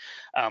increasing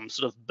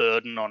sort of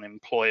burden on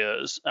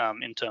employers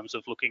in terms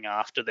of looking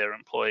after their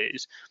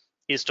employees,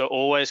 is to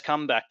always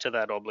come back to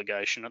that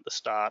obligation at the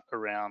start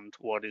around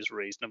what is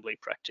reasonably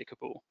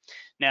practicable.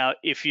 Now,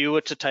 if you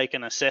were to take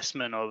an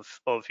assessment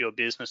of your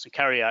business and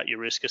carry out your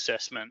risk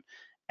assessment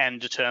and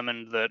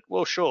determine that,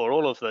 well, sure,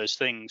 all of those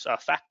things are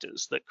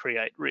factors that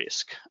create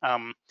risk,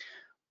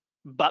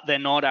 but they're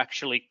not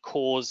actually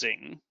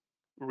causing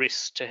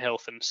risk to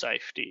health and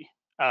safety,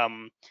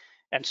 and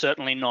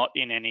certainly not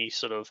in any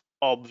sort of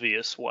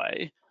obvious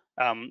way.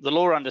 The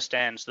law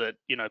understands that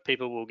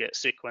people will get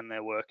sick when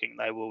they're working.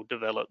 They will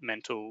develop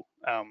mental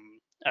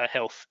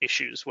health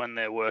issues when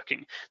they're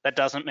working. That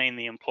doesn't mean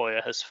the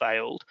employer has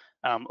failed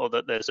or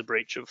that there's a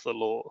breach of the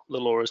law. The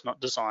law is not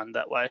designed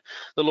that way.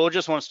 The law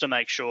just wants to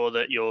make sure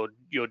that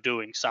you're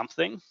doing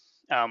something,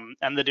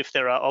 and that if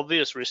there are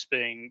obvious risks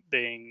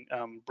being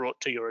brought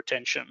to your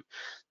attention,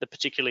 that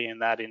particularly in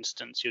that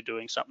instance you're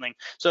doing something.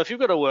 So if you've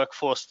got a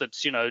workforce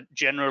that's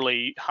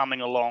generally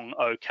humming along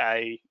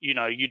okay,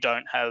 you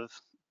don't have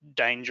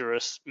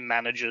dangerous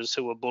managers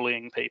who are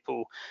bullying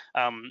people.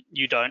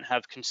 You don't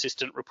have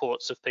consistent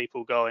reports of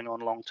people going on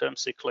long-term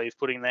sick leave,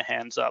 putting their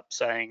hands up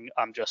saying,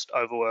 I'm just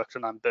overworked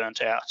and I'm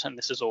burnt out and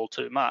this is all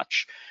too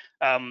much.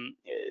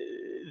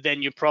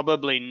 Then you're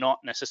probably not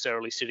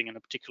necessarily sitting in a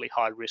particularly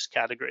high risk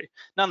category.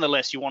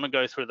 Nonetheless, you want to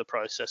go through the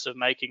process of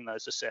making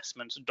those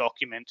assessments,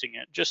 documenting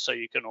it, just so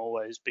you can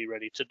always be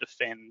ready to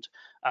defend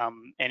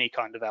any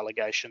kind of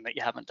allegation that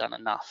you haven't done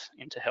enough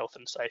into health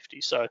and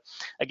safety. So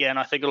again,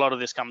 I think a lot of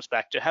this comes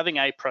back to having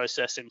a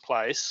process in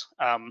place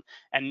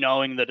and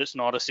knowing that it's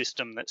not a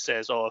system that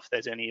says, oh, if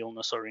there's any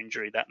illness or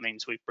injury, that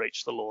means we've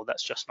breached the law.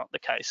 That's just not the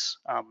case.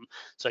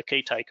 So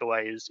key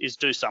takeaway is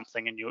do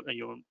something, and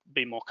you'll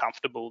be more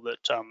comfortable that,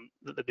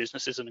 that the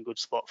business is in a good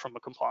spot from a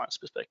compliance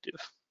perspective.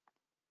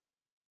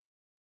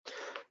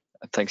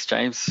 Thanks,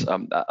 James.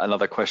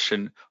 Another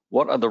question: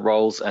 what are the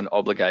roles and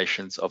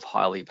obligations of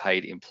highly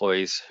paid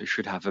employees who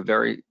should have a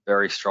very,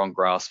 very strong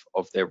grasp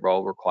of their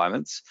role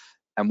requirements,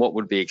 and what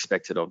would be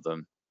expected of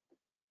them?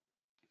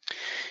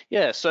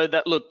 Yeah, so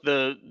that, look,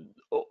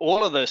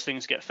 all of those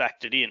things get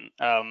factored in.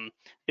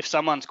 If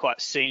someone's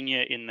quite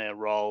senior in their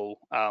role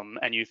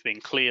and you've been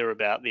clear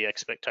about the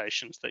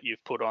expectations that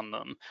you've put on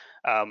them,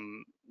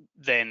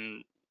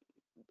 then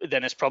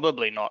it's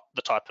probably not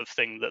the type of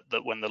thing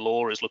that when the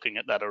law is looking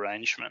at that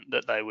arrangement,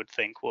 that they would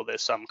think, well,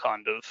 there's some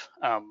kind of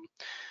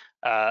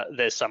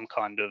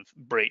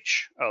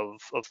breach of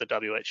the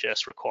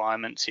WHS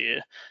requirements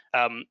here.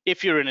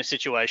 If you're in a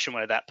situation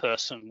where that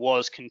person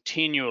was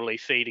continually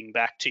feeding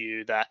back to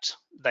you that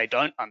they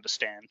don't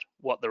understand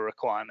what the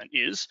requirement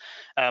is,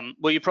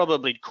 well, you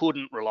probably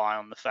couldn't rely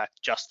on the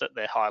fact just that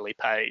they're highly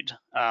paid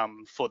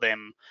for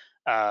them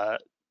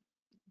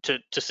to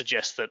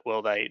suggest that,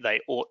 well,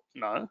 they ought to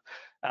know.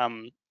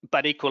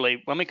 But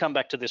equally, when we come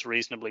back to this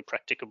reasonably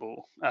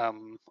practicable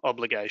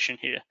obligation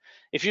here,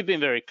 if you've been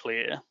very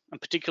clear, and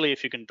particularly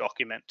if you can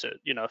document it,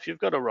 if you've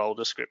got a role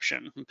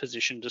description and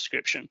position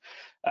description,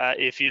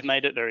 if you've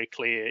made it very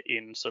clear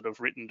in sort of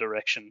written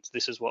directions,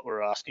 this is what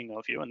we're asking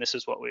of you and this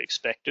is what we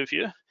expect of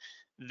you,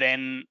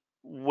 then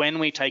when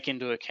we take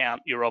into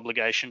account your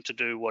obligation to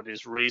do what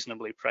is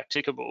reasonably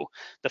practicable,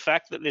 the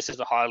fact that this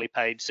is a highly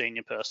paid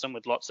senior person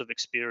with lots of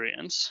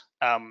experience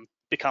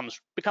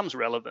becomes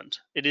relevant.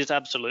 It is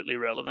absolutely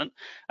relevant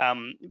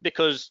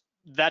because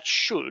that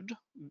should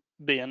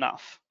be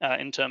enough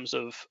in terms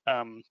of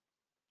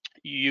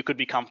you could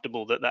be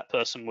comfortable that that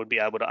person would be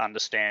able to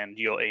understand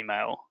your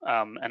email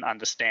and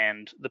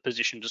understand the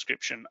position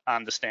description,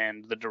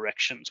 understand the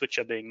directions which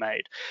are being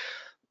made.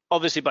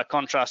 Obviously, by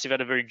contrast, you've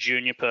had a very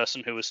junior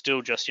person who is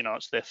still just,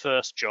 it's their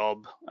first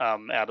job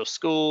out of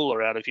school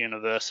or out of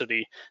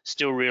university,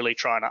 still really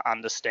trying to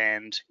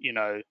understand,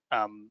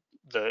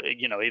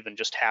 even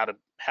just how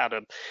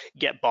to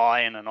get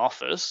by in an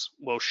office.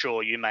 Well,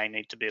 sure, you may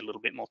need to be a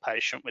little bit more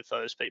patient with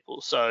those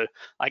people. So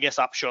I guess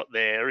upshot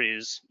there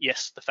is,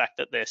 yes, the fact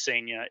that they're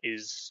senior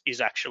is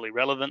actually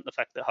relevant. The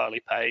fact they're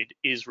highly paid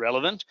is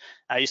relevant.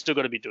 You still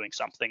got to be doing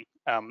something,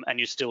 and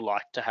you still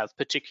like to have,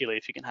 particularly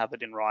if you can have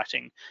it in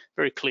writing,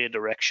 very clear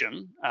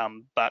direction.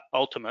 But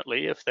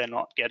ultimately, if they're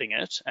not getting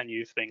it and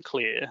you've been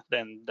clear,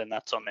 then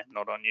that's on them,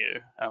 not on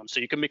you. So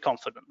you can be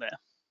confident there.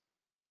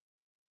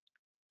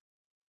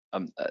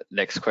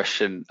 Next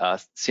question,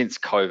 since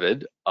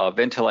COVID, are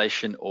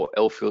ventilation or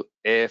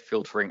air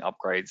filtering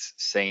upgrades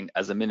seen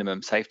as a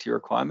minimum safety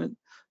requirement?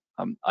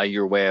 Are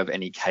you aware of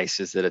any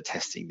cases that are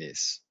testing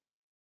this?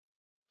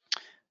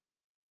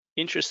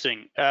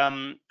 Interesting.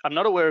 I'm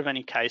not aware of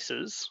any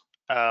cases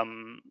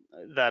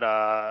that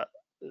are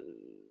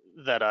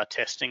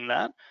testing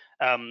that.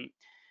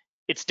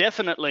 It's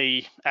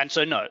definitely, and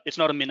so no, it's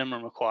not a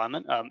minimum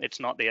requirement. It's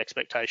not the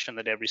expectation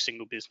that every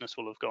single business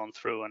will have gone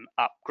through and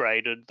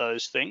upgraded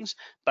those things,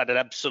 but it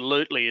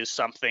absolutely is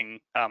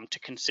something to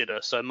consider.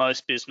 So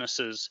most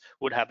businesses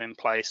would have in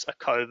place a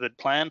COVID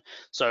plan.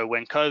 So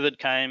when COVID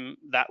came,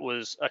 that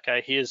was,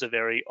 okay, here's a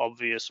very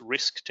obvious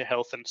risk to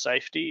health and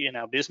safety in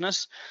our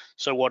business.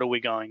 So what are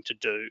we going to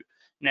do?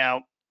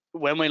 Now,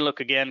 when we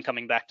look again,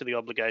 coming back to the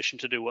obligation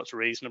to do what's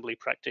reasonably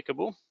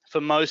practicable, for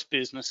most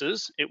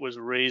businesses, it was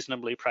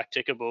reasonably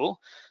practicable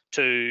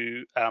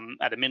to,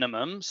 at a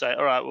minimum, say,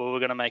 all right, well, we're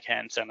going to make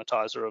hand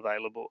sanitizer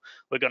available.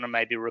 We're going to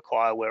maybe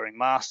require wearing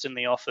masks in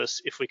the office.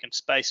 If we can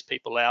space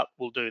people out,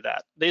 we'll do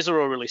that. These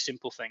are all really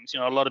simple things.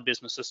 A lot of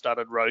businesses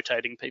started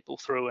rotating people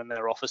through in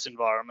their office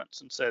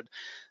environments and said,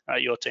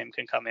 your team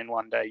can come in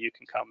one day, you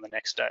can come the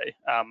next day.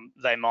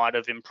 They might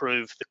have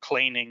improved the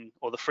cleaning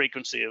or the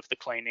frequency of the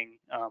cleaning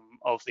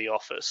of the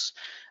office.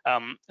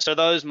 So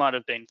those might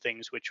have been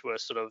things which were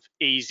sort of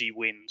easy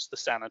wins, the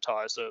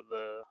sanitizer,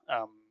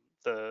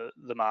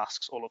 the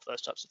masks, all of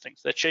those types of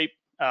things. They're cheap,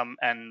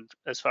 and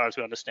as far as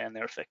we understand,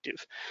 they're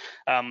effective.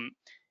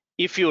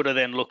 If you were to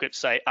then look at,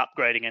 say,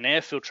 upgrading an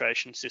air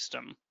filtration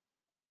system,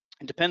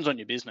 it depends on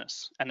your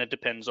business and it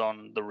depends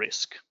on the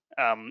risk.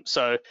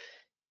 So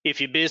if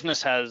your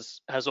business has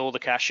all the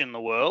cash in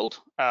the world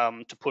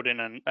to put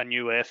in a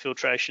new air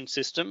filtration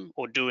system,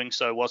 or doing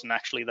so wasn't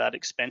actually that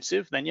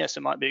expensive, then yes,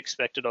 it might be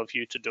expected of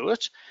you to do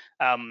it.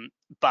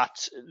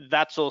 But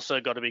that's also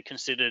got to be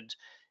considered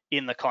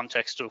in the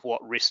context of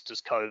what risk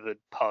does COVID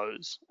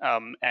pose.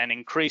 And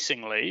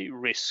increasingly,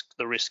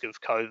 the risk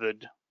of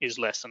COVID is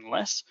less and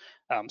less,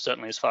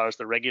 certainly as far as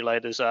the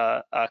regulators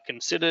are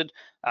considered.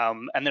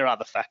 And there are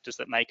other factors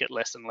that make it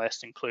less and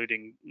less,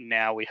 including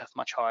now we have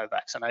much higher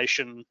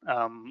vaccination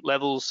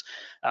levels.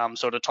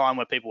 So at a time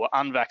where people were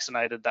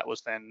unvaccinated, that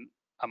was then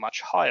a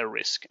much higher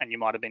risk, and you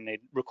might have been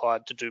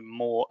required to do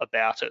more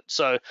about it.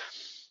 So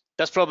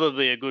that's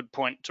probably a good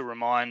point to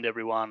remind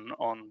everyone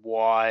on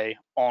why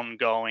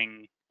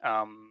ongoing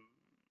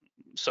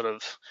sort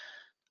of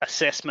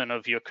assessment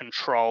of your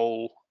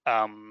control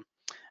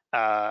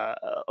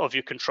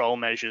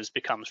measures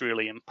becomes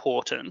really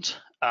important,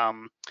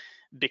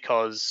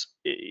 because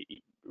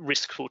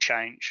risks will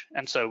change,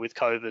 and so with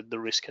COVID the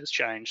risk has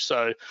changed.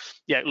 So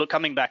yeah, look,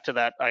 coming back to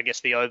that, I guess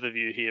the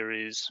overview here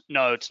is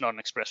no, it's not an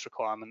express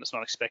requirement. It's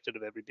not expected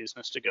of every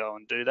business to go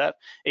and do that.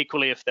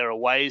 Equally, if there are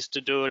ways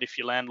to do it, if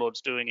your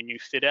landlord's doing a new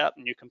fit out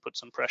and you can put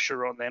some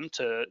pressure on them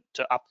to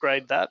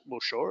upgrade that, well,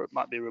 sure, it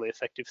might be a really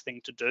effective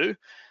thing to do,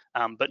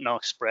 but no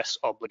express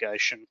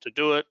obligation to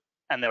do it.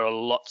 And there are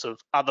lots of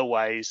other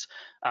ways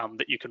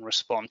that you can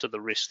respond to the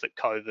risk that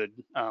COVID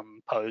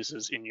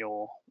poses in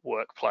your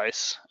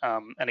workplace.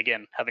 And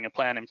again, having a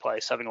plan in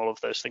place, having all of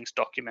those things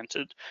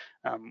documented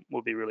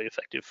will be really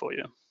effective for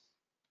you.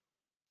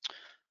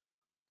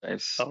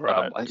 Thanks. All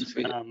right.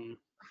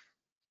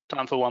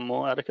 Time for one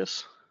more,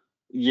 Atticus.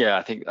 Yeah,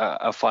 I think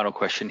a final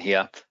question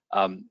here.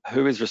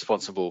 Who is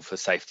responsible for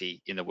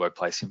safety in the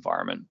workplace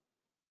environment?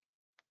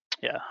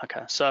 Yeah,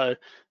 okay. So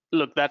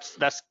look, that's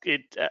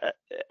it.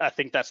 I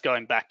think that's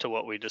going back to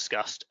what we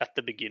discussed at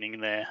the beginning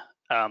there.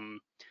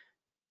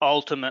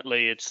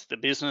 Ultimately, it's the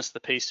business, the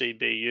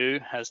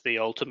PCBU has the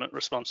ultimate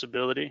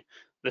responsibility.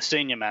 The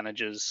senior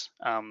managers,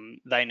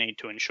 they need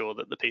to ensure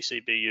that the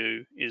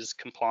PCBU is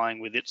complying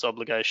with its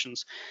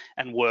obligations,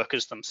 and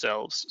workers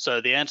themselves.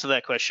 So the answer to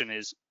that question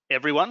is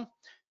everyone,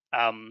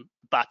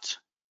 but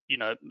you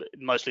know,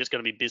 mostly it's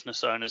going to be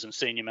business owners and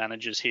senior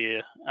managers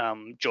here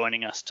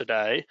joining us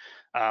today,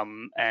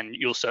 and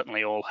you'll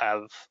certainly all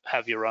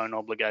have your own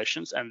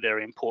obligations, and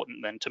very important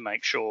then to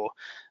make sure,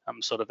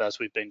 sort of as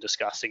we've been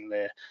discussing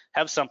there,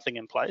 have something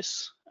in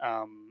place,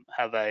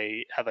 have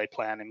a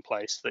plan in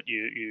place that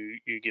you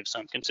give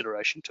some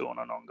consideration to on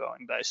an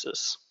ongoing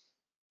basis.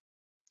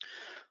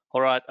 All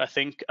right, I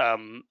think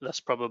that's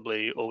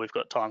probably all we've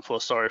got time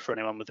for. Sorry for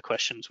anyone with the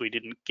questions we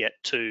didn't get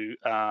to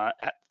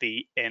at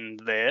the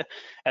end there.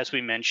 As we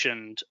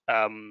mentioned,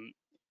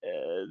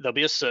 there'll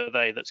be a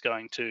survey that's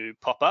going to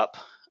pop up.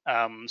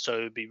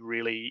 So be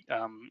really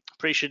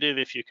appreciative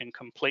if you can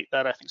complete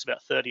that. I think it's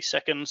about 30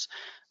 seconds.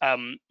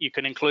 You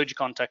can include your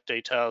contact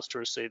details to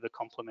receive a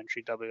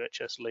complimentary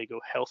WHS legal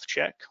health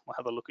check. We'll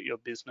have a look at your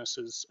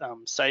business's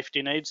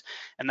safety needs,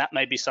 and that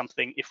may be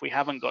something, if we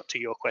haven't got to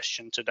your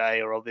question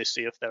today, or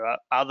obviously if there are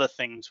other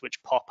things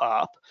which pop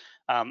up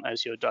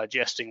as you're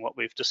digesting what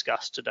we've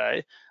discussed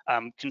today,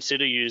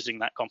 consider using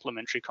that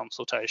complimentary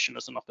consultation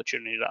as an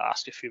opportunity to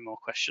ask a few more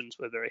questions.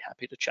 We're very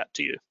happy to chat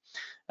to you.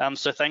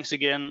 So thanks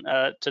again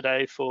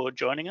today for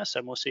joining us,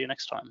 and we'll see you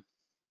next time.